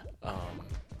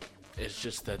 It's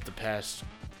just that the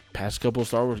past couple of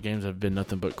Star Wars games have been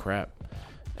nothing but crap,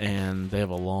 and they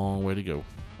have a long way to go.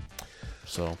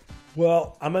 So.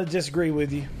 Well, I'm going to disagree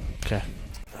with you. Okay.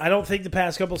 I don't think the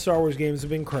past couple of Star Wars games have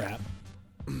been crap.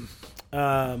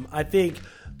 I think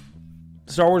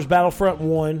Star Wars Battlefront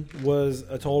 1 was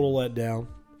a total letdown.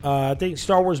 I think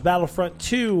Star Wars Battlefront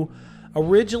 2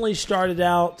 originally started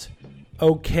out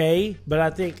okay, but I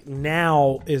think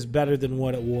now is better than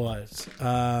what it was.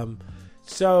 But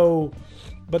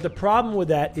the problem with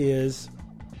that is,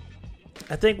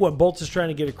 I think what Bolts is trying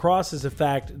to get across is the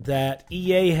fact that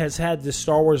EA has had the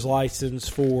Star Wars license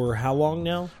for how long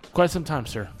now? Quite some time,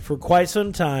 sir. For quite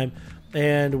some time,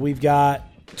 and we've got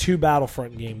 2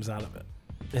 Battlefront games out of it,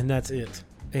 and that's it.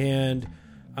 And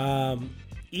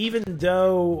even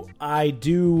though I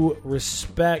do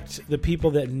respect the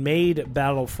people that made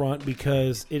Battlefront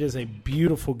because it is a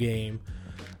beautiful game,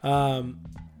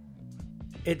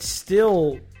 it's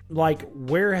still like,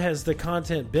 where has the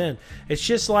content been? It's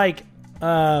just like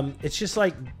I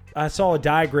saw a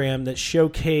diagram that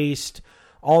showcased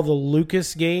all the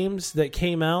Lucas games that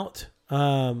came out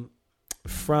from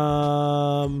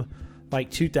like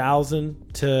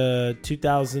 2000 to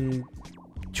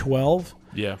 2012.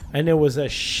 Yeah. And it was a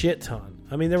shit ton.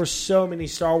 I mean, there were so many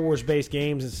Star Wars based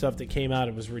games and stuff that came out.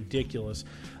 It was ridiculous.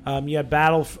 You had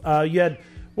you had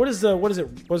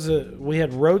we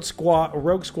had Rogue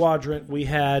Squadron, we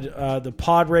had the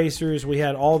Pod Racers, we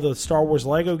had all the Star Wars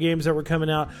Lego games that were coming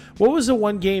out. What was the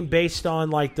one game based on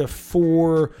like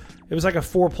it was like a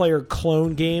 4-player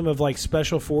clone game of like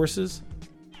Special Forces?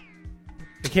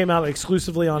 It came out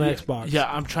exclusively on Xbox.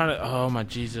 Yeah, I'm trying to, oh my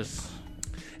Jesus.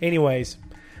 Anyways,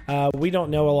 we don't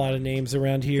know a lot of names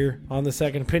around here on the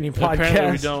Second Opinion podcast.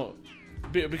 Apparently we don't,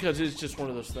 because it's just one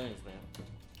of those things, man.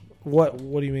 What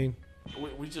do you mean?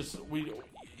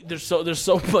 There's so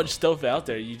much stuff out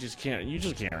there, you just can't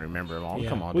remember them all. Yeah,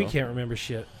 Come on, we can't remember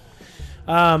shit.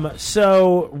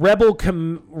 So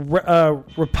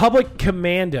Republic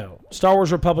Commando, Star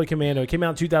Wars Republic Commando, it came out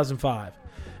in 2005.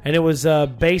 and it was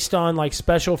based on like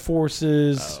special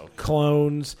forces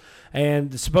clones,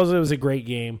 and supposedly it was a great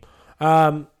game.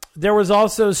 There was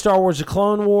also Star Wars: The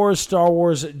Clone Wars, Star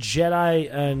Wars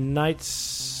Jedi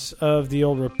Knights of the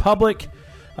Old Republic,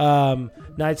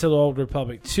 Knights of the Old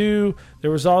Republic 2.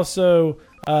 There was also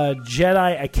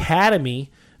Jedi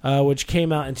Academy, which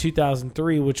came out in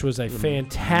 2003, which was a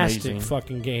fantastic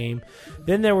fucking game.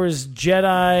 Then there was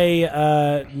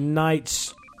Jedi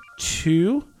Knights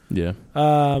 2,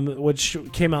 which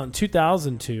came out in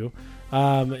 2002,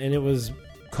 and it was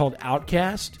called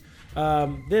Outcast.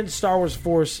 Then Star Wars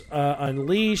Force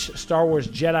Unleashed, Star Wars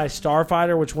Jedi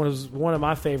Starfighter, which was one of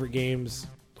my favorite games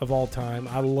of all time.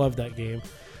 I love that game.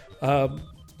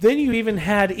 Then you even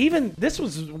had, this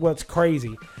was what's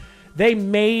crazy. They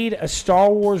made a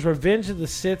Star Wars Revenge of the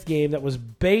Sith game that was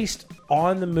based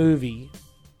on the movie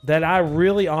that I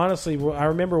really, honestly, I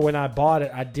remember when I bought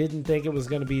it, I didn't think it was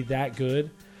going to be that good.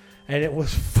 And it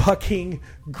was fucking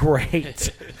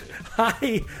great.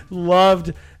 I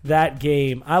loved that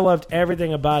game. I loved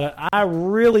everything about it. I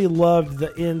really loved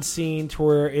the end scene to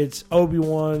where it's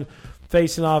Obi-Wan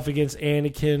facing off against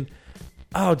Anakin.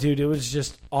 Oh, dude, it was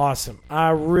just awesome. I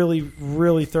really,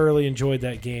 really thoroughly enjoyed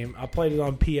that game. I played it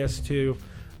on PS2.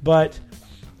 But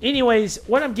anyways,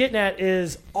 what I'm getting at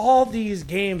is all these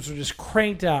games were just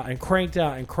cranked out and cranked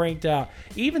out and cranked out,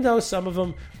 even though some of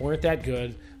them weren't that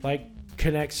good, like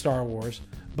Connect Star Wars.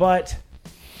 But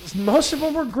most of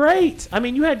them were great. I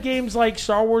mean, you had games like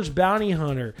Star Wars Bounty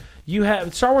Hunter.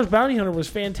 Star Wars Bounty Hunter was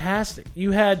fantastic.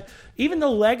 You had even the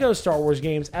Lego Star Wars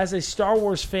games. As a Star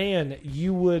Wars fan,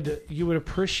 you would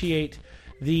appreciate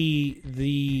the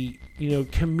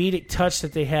comedic touch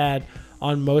that they had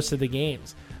on most of the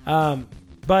games.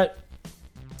 But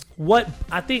what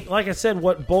I think, like I said,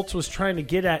 what Bolts was trying to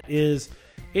get at is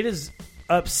it is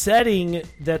upsetting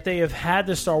that they have had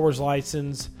the Star Wars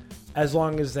license as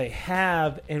long as they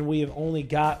have, and we have only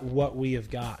got what we have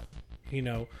got,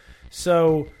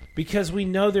 So, because we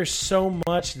know there's so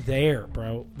much there,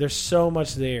 bro. There's so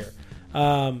much there.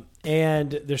 And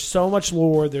there's so much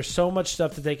lore. There's so much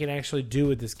stuff that they can actually do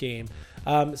with this game.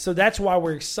 So that's why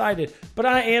we're excited. But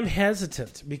I am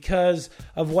hesitant because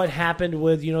of what happened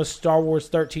with, Star Wars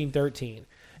 1313.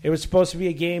 It was supposed to be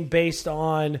a game based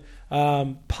on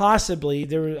possibly,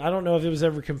 I don't know if it was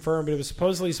ever confirmed, but it was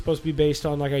supposedly supposed to be based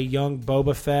on like a young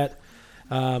Boba Fett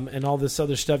and all this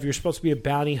other stuff. You're supposed to be a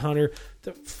bounty hunter.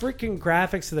 The freaking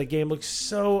graphics of that game look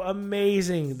so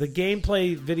amazing. The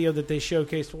gameplay video that they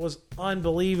showcased was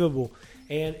unbelievable,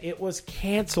 and it was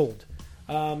canceled.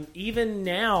 Even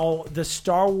now, the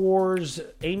Star Wars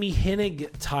Amy Hennig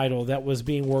title that was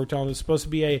being worked on was supposed to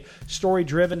be a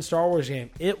story-driven Star Wars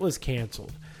game. It was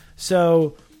canceled.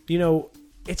 So,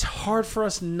 it's hard for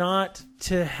us not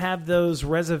to have those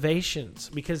reservations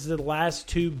because the last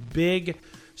two big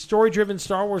story-driven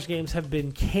Star Wars games have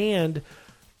been canned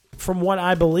from what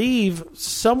I believe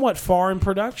somewhat far in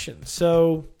production.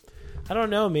 So, I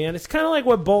don't know, man. It's kind of like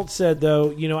what Bolt said,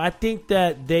 though. I think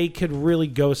that they could really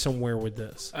go somewhere with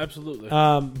this. Absolutely.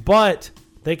 But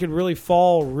they could really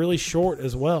fall really short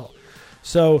as well.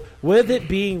 So, with it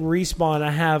being Respawn,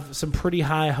 I have some pretty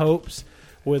high hopes.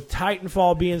 With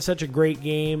Titanfall being such a great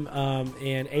game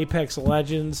and Apex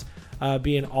Legends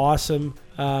being awesome,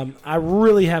 I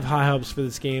really have high hopes for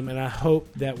this game, and I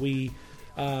hope that we'll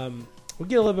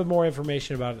get a little bit more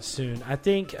information about it soon. I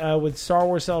think with Star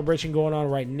Wars Celebration going on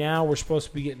right now, we're supposed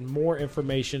to be getting more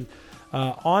information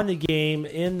on the game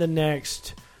in the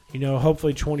next,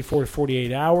 hopefully 24 to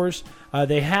 48 hours.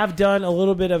 They have done a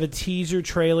little bit of a teaser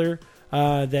trailer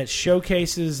that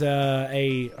showcases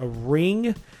a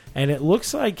ring. And it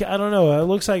looks like, I don't know, it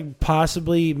looks like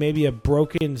possibly maybe a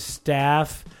broken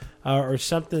staff or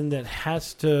something that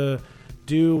has to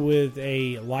do with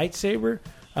a lightsaber.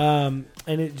 And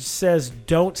it says,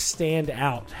 "Don't stand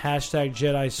out." Hashtag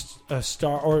Jedi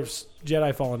Star or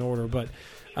Jedi Fallen Order. But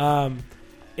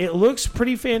it looks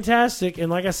pretty fantastic.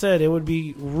 And like I said, it would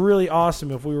be really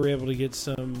awesome if we were able to get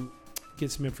some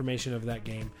information of that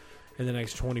game in the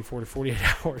next 24 to 48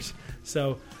 hours.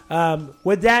 So,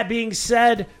 with that being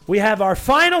said, we have our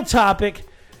final topic,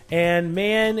 and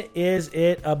man, is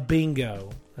it a bingo.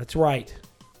 That's right.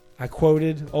 I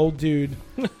quoted old dude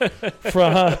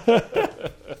from...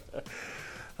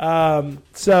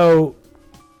 So,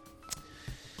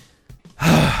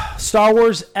 Star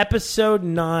Wars Episode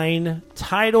 9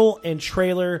 title and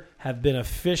trailer have been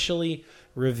officially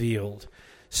revealed.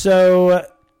 So,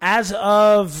 as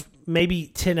of maybe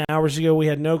 10 hours ago, we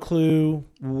had no clue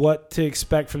what to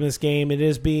expect from this game. It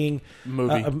is being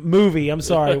a movie. I'm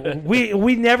sorry.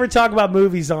 we never talk about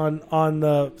movies on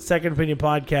the Second Opinion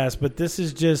podcast, but this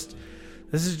is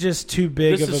This is just too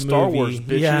big This of a is movie. Star Wars,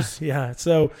 bitches. Yeah.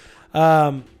 So,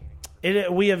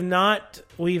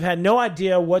 we've had no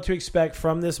idea what to expect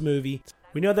from this movie.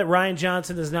 We know that Rian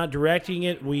Johnson is not directing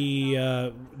it.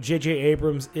 J.J.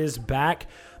 Abrams is back.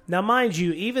 Now, mind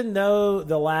you, even though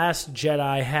The Last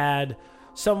Jedi had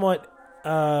somewhat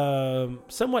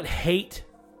hate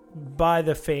by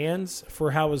the fans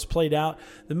for how it was played out,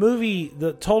 the movie,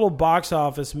 the total box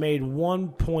office made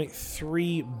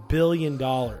 $1.3 billion.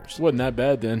 Wasn't that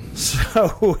bad then.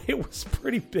 So it was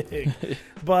pretty big.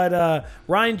 But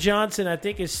Rian Johnson, I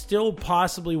think, is still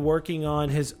possibly working on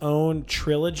his own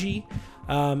trilogy.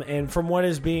 And from what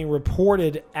is being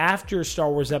reported, after Star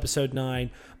Wars Episode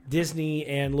 9, Disney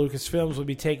and Lucasfilms will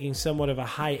be taking somewhat of a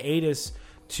hiatus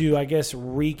to, I guess,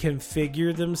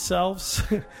 reconfigure themselves,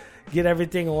 get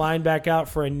everything lined back out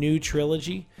for a new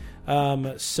trilogy.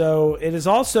 So it has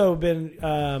also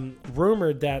been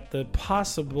rumored that the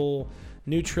possible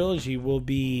new trilogy will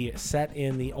be set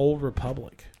in the Old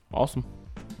Republic. Awesome.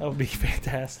 That would be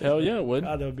fantastic. Hell yeah, it would.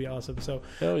 God, that would be awesome. So,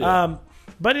 Hell yeah.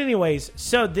 But anyways,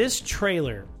 so this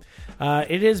trailer,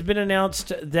 it has been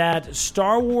announced that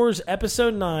Star Wars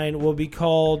Episode 9 will be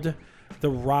called The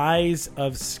Rise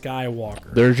of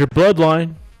Skywalker. There's your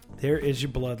bloodline. There is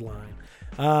your bloodline.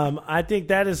 I think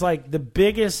that is like the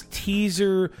biggest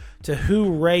teaser to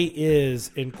who Rey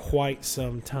is in quite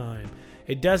some time.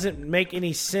 It doesn't make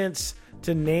any sense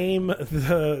to name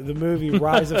the movie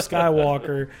Rise of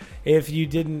Skywalker if you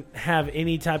didn't have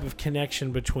any type of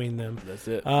connection between them. That's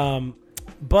it.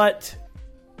 But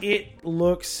it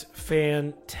looks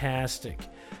fantastic.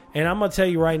 And I'm going to tell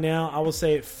you right now, I will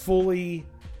say it fully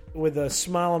with a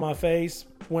smile on my face.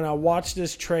 When I watched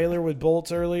this trailer with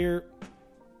Bolts earlier,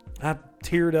 I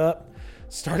teared up,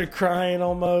 started crying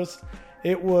almost.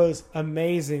 It was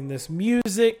amazing. This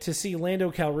music, to see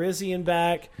Lando Calrissian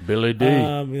back. Billy D.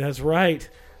 That's right.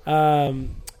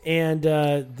 And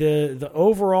the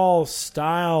overall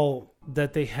style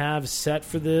that they have set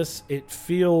for this, it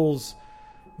feels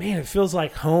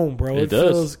like home, bro. It does.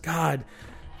 Feels, God,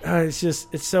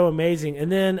 it's so amazing.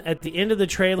 And then at the end of the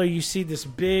trailer, you see this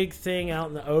big thing out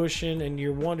in the ocean, and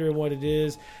you're wondering what it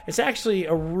is. It's actually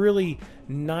a really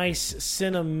nice,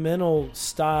 sentimental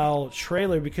style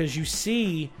trailer because you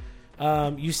see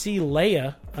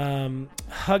Leia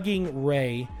hugging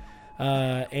Rey,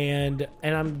 and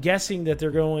I'm guessing that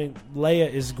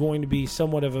Leia is going to be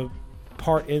somewhat of a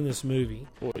part in this movie.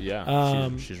 Well, yeah,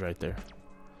 she's right there.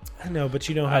 I know, but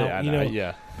you know how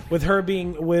yeah. with her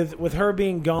being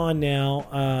gone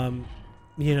now,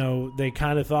 they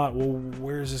kind of thought, well,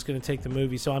 where is this going to take the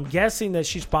movie? So I'm guessing that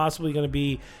she's possibly going to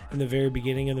be in the very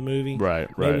beginning of the movie, right?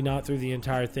 Maybe not through the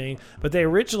entire thing. But they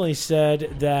originally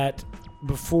said that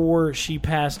before she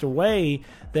passed away,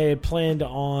 they had planned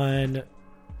on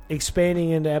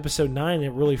expanding into Episode 9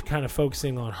 and really kind of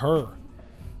focusing on her.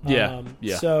 Yeah.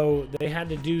 So they had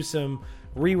to do some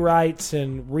rewrites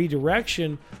and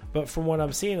redirection, but from what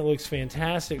I'm seeing, it looks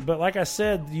fantastic. But like I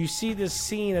said, you see this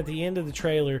scene at the end of the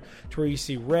trailer to where you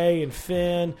see Rey and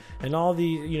Finn and all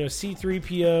the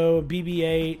C-3PO,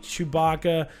 BB-8,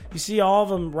 Chewbacca. You see all of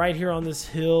them right here on this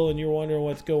hill, and you're wondering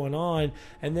what's going on.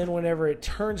 And then whenever it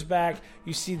turns back,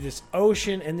 you see this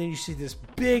ocean, and then you see this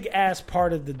big ass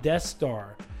part of the Death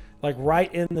Star, like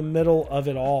right in the middle of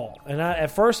it all. And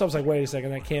at first I was like, wait a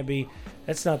second, that can't be.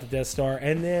 That's not the Death Star.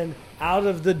 And then out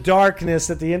of the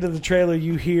darkness at the end of the trailer,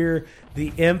 you hear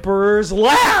the Emperor's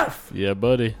laugh. Yeah,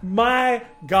 buddy. My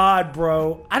God,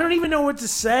 bro. I don't even know what to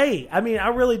say. I mean, I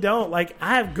really don't. Like,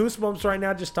 I have goosebumps right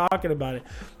now just talking about it.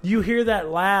 You hear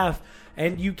that laugh,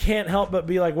 and you can't help but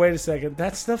be like, wait a second,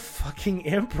 that's the fucking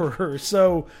Emperor.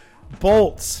 So,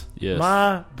 Bolts, yes,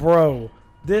 my bro,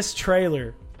 this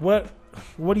trailer, what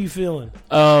are you feeling?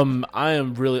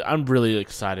 I'm really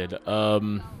excited.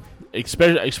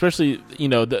 Especially,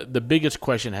 the biggest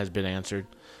question has been answered.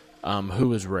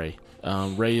 Who is Rey?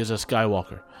 Rey is a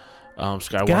Skywalker.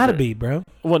 Skywalker. Gotta be, bro.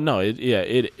 Well, no,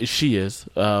 she is.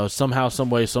 Somehow, some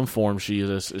way, some form, she is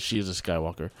a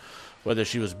Skywalker. Whether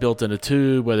she was built in a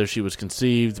tube, whether she was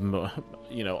conceived,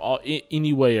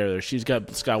 any way or other, she's got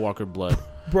Skywalker blood.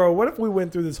 Bro, what if we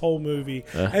went through this whole movie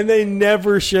and they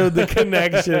never showed the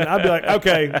connection? I'd be like,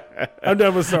 okay, I'm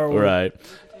done with Star Wars. Right.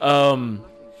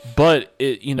 But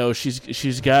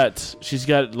she's got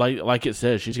like it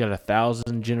says, she's got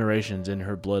 1,000 generations in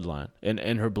her bloodline,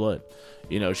 in her blood.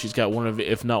 She's got one of,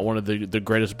 if not one of the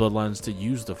greatest bloodlines to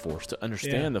use the Force, to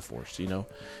understand the Force.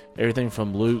 Everything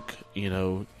from Luke,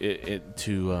 to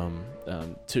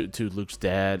Luke's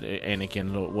dad, Anakin,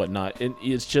 and whatnot.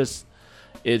 It's just,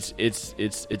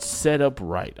 it's set up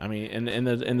right. I mean,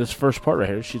 in this first part right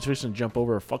here, she's fixing to jump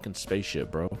over a fucking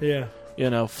spaceship, bro. Yeah. You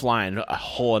know, flying a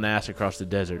whole ass across the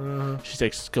desert. She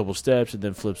takes a couple steps and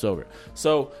then flips over.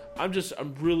 So I'm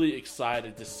really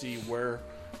excited to see where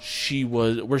she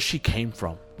came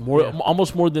from.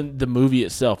 Almost more than the movie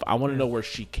itself. I want to know where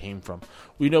she came from.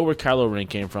 We know where Kylo Ren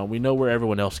came from. We know where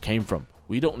everyone else came from.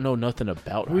 We don't know nothing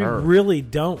about her. We really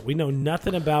don't. We know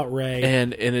nothing about Rey.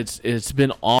 And it's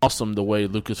been awesome the way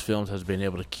Lucasfilms has been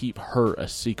able to keep her a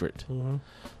secret.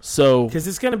 So because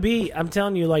it's going to be, I'm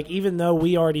telling you, like, even though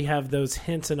we already have those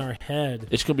hints in our head,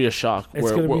 it's going to be a shock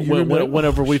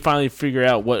whenever we finally figure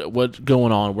out what's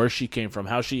going on, where she came from,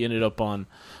 how she ended up on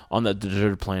that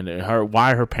deserted planet,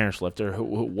 why her parents left her,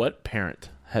 what parent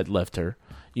had left her.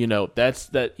 You know,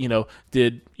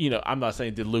 I'm not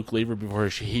saying did Luke leave her before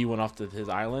he went off to his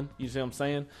island? You see what I'm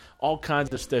saying? All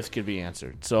kinds of stuff could be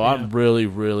answered. So I'm really,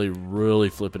 really, really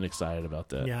flipping excited about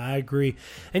that. Yeah, I agree.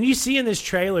 And you see in this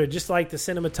trailer, just like the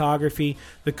cinematography,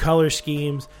 the color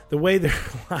schemes, the way they're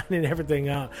lining everything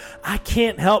out, I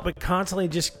can't help but constantly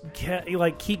just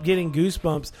keep getting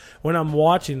goosebumps when I'm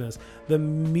watching this. The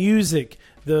music,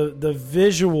 the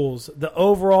visuals, the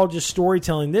overall just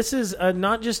storytelling. This is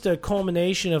not just a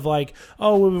culmination of like,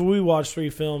 oh, we watched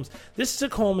 3 films. This is a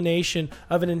culmination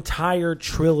of an entire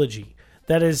trilogy.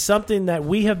 That is something that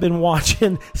we have been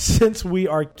watching since we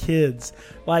are kids.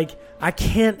 Like, I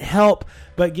can't help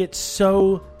but get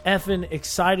so effing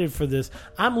excited for this.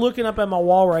 I'm looking up at my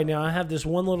wall right now. I have this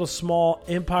one little small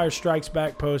Empire Strikes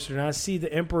Back poster, and I see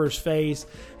the Emperor's face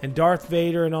and Darth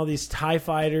Vader and all these TIE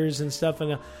fighters and stuff,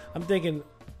 and I'm thinking,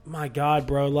 my God,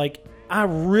 bro, like,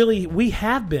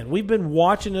 we've been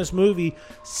watching this movie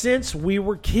since we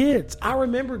were kids. I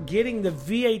remember getting the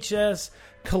VHS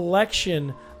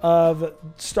collection of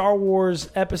Star Wars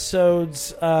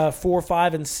episodes 4,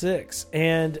 5, and 6,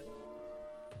 and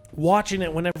watching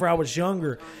it whenever I was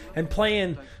younger, and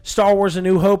playing Star Wars A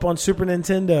New Hope on Super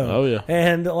Nintendo. Oh, yeah.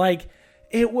 And, like,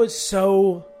 it was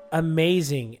so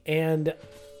amazing. And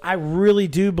I really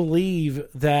do believe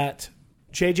that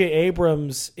J.J.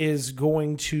 Abrams is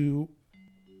going to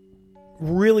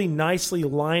really nicely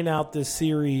line out this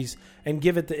series and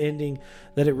give it the ending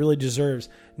that it really deserves.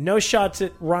 No shots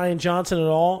at Rian Johnson at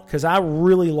all, because I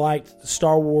really liked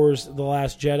Star Wars The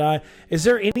Last Jedi. Is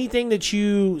there anything that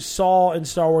you saw in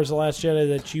Star Wars The Last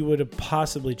Jedi that you would have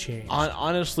possibly changed?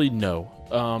 Honestly, no.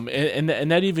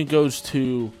 And that even goes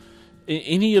to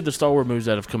any of the Star Wars movies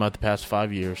that have come out the past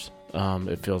 5 years.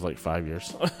 It feels like 5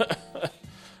 years.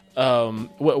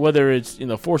 Whether it's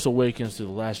Force Awakens to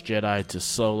The Last Jedi to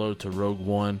Solo to Rogue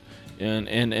One, and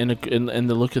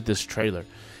the look at this trailer,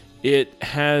 it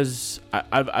has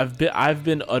I've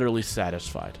been utterly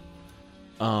satisfied.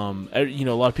 A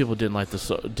lot of people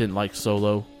didn't like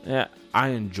Solo. Yeah, I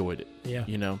enjoyed it. Yeah,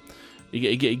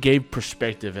 it gave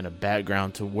perspective and a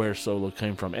background to where Solo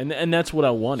came from, and that's what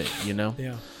I wanted.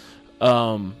 Yeah.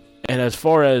 And as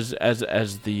far as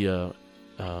the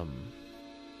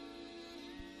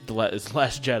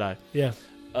Last Jedi, yeah,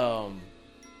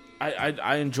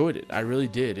 I enjoyed it. I really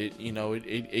did.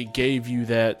 It gave you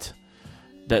that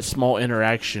small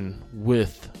interaction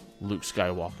with Luke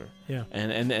Skywalker. Yeah,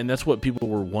 and that's what people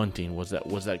were wanting, was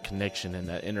that connection and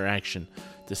that interaction,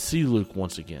 to see Luke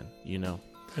once again. Yeah.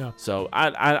 So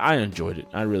I enjoyed it.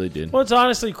 I really did. Well, it's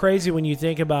honestly crazy when you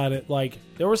think about it. Like,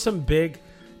 there were some big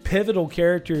pivotal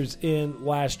characters in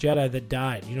Last Jedi that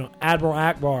died. Admiral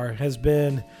Akbar has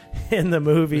been in the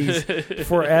movies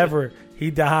forever. He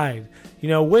died.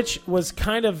 Which was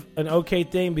kind of an okay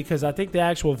thing, because I think the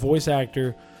actual voice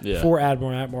actor for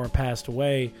Admiral Akbar passed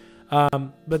away.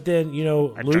 But then,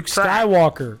 Luke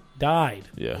Skywalker died.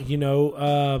 Yeah.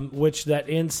 Which that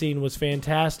end scene was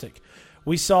fantastic.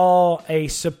 We saw a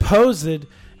supposed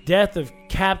death of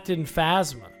Captain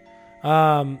Phasma.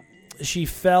 She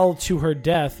fell to her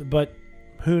death, but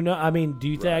who knows? I mean, do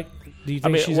you think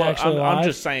she's actually alive? I'm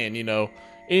just saying,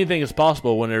 anything is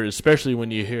possible especially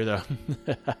when you hear the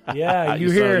yeah,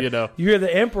 you hear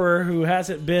the Emperor, who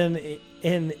hasn't been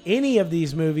in any of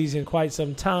these movies in quite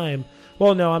some time.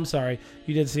 Well, no, I'm sorry,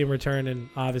 you did see him return in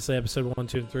obviously episode 1,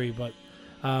 2, and 3, but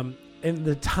in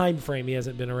the time frame he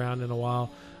hasn't been around in a while.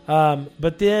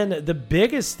 But then the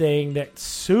biggest thing that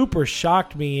super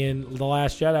shocked me in The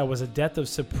Last Jedi was the death of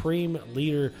Supreme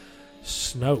Leader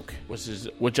Snoke.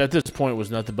 Which at this point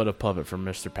was nothing but a puppet from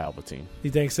Mr. Palpatine.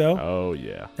 You think so? Oh,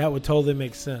 yeah. That would totally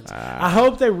make sense. I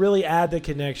hope they really add the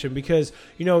connection, because,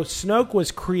 Snoke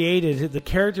was created, the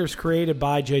character was created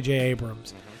by J.J.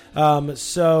 Abrams. Mm-hmm.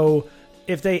 So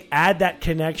if they add that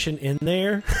connection in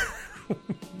there,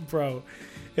 bro,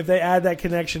 if they add that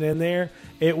connection in there,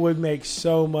 it would make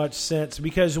so much sense,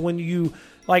 because when you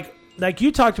like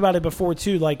you talked about it before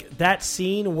too, like that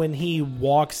scene when he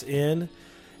walks in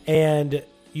and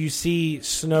you see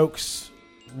Snoke's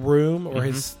room or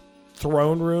his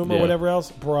throne room or whatever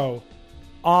else, bro.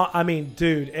 I mean,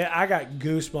 dude, I got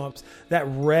goosebumps. That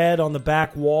red on the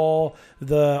back wall,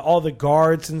 all the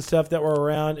guards and stuff that were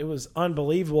around, it was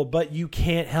unbelievable. But you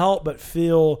can't help but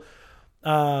feel,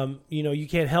 you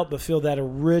can't help but feel that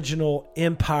original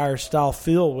Empire style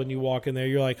feel when you walk in there.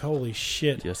 You're like, holy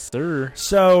shit. Yes, sir.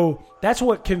 So that's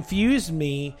what confused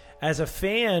me as a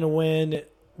fan when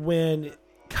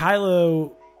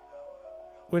Kylo,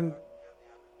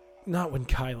 not when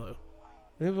Kylo,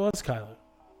 it was Kylo.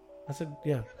 I said,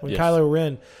 yeah. When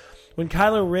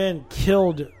Kylo Ren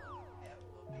killed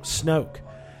Snoke,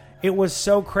 it was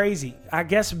so crazy. I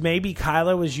guess maybe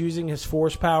Kylo was using his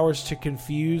Force powers to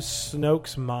confuse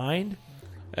Snoke's mind.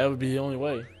 That would be the only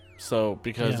way. So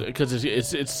because it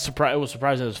was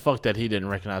surprising as fuck that he didn't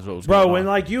recognize what was going on. Bro, when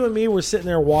like you and me were sitting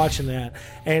there watching that,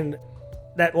 and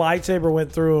that lightsaber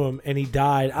went through him and he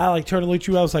died, I like turned to look at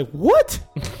you. I was like, what?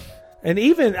 And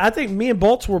even, I think me and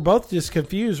Bolts were both just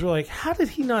confused. We're like, how did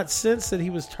he not sense that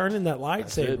he was turning that lightsaber?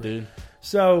 That's it, dude.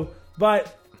 So,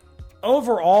 but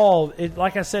overall,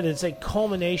 like I said, it's a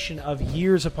culmination of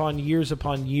years upon years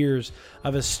upon years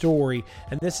of a story.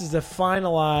 And this is the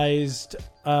finalized,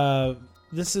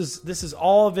 this is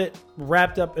all of it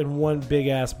wrapped up in one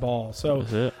big-ass ball.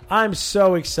 So I'm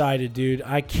so excited, dude.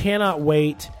 I cannot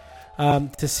wait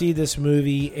to see this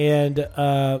movie. And,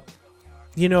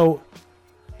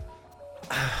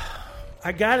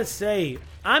 I gotta say,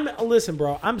 listen,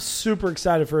 bro. I'm super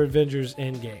excited for Avengers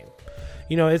Endgame.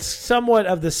 It's somewhat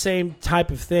of the same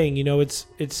type of thing.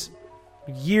 It's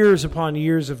years upon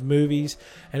years of movies,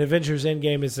 and Avengers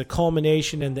Endgame is the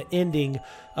culmination and the ending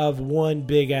of one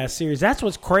big ass series. That's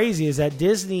what's crazy is that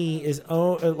Disney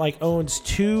owns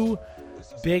two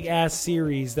big ass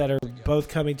series that are both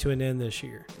coming to an end this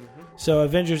year. So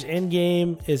Avengers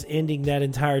Endgame is ending that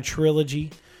entire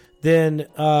trilogy. Then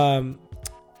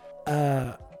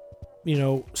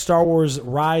Star Wars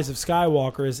Rise of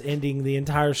Skywalker is ending the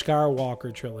entire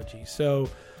Skywalker trilogy. So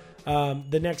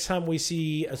the next time we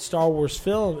see a Star Wars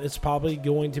film, it's probably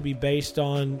going to be based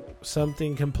on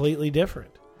something completely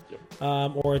different,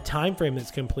 or a time frame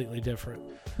that's completely different.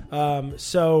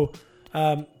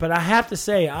 But I have to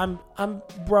say, I'm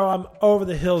over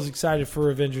the hills excited for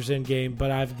Avengers Endgame.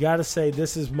 But I've got to say,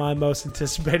 this is my most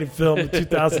anticipated film of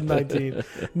 2019.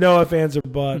 No ifs, ands, or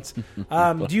buts.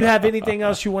 Do you have anything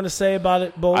else you want to say about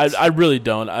it, Bolts? I really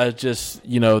don't. I just,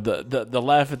 the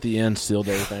laugh at the end sealed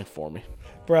everything for me.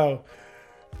 Bro,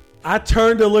 I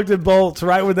turned and looked at Bolts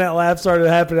right when that laugh started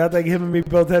happening. I think him and me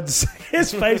both had to say,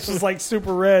 his face was like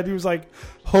super red. He was like,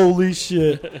 holy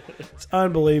shit. It's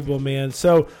unbelievable, man.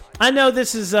 So I know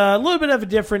this is a little bit of a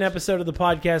different episode of the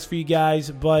podcast for you guys,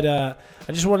 but I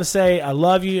just want to say I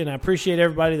love you and I appreciate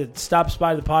everybody that stops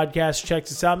by the podcast,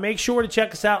 checks us out. Make sure to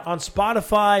check us out on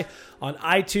Spotify, on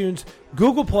iTunes,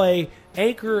 Google Play,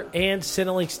 Anchor, and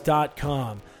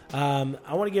Cinelinx.com.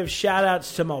 I want to give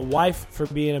shout-outs to my wife for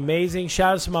being amazing.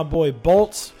 Shout-outs to my boy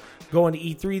Bolts going to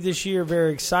E3 this year.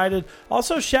 Very excited.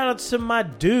 Also, shout-outs to my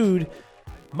dude,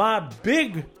 my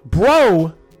big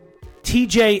bro,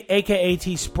 TJ, a.k.a.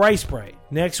 T Spray.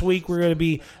 Next week, we're going to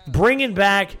be bringing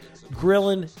back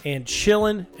Grilling and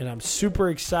Chilling, and I'm super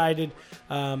excited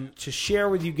to share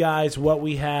with you guys what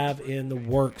we have in the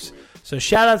works. So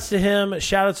shout-outs to him,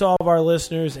 shout-outs to all of our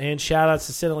listeners, and shout-outs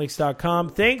to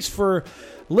Cinelinx.com. Thanks for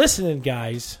listening,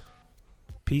 guys.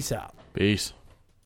 Peace out. Peace.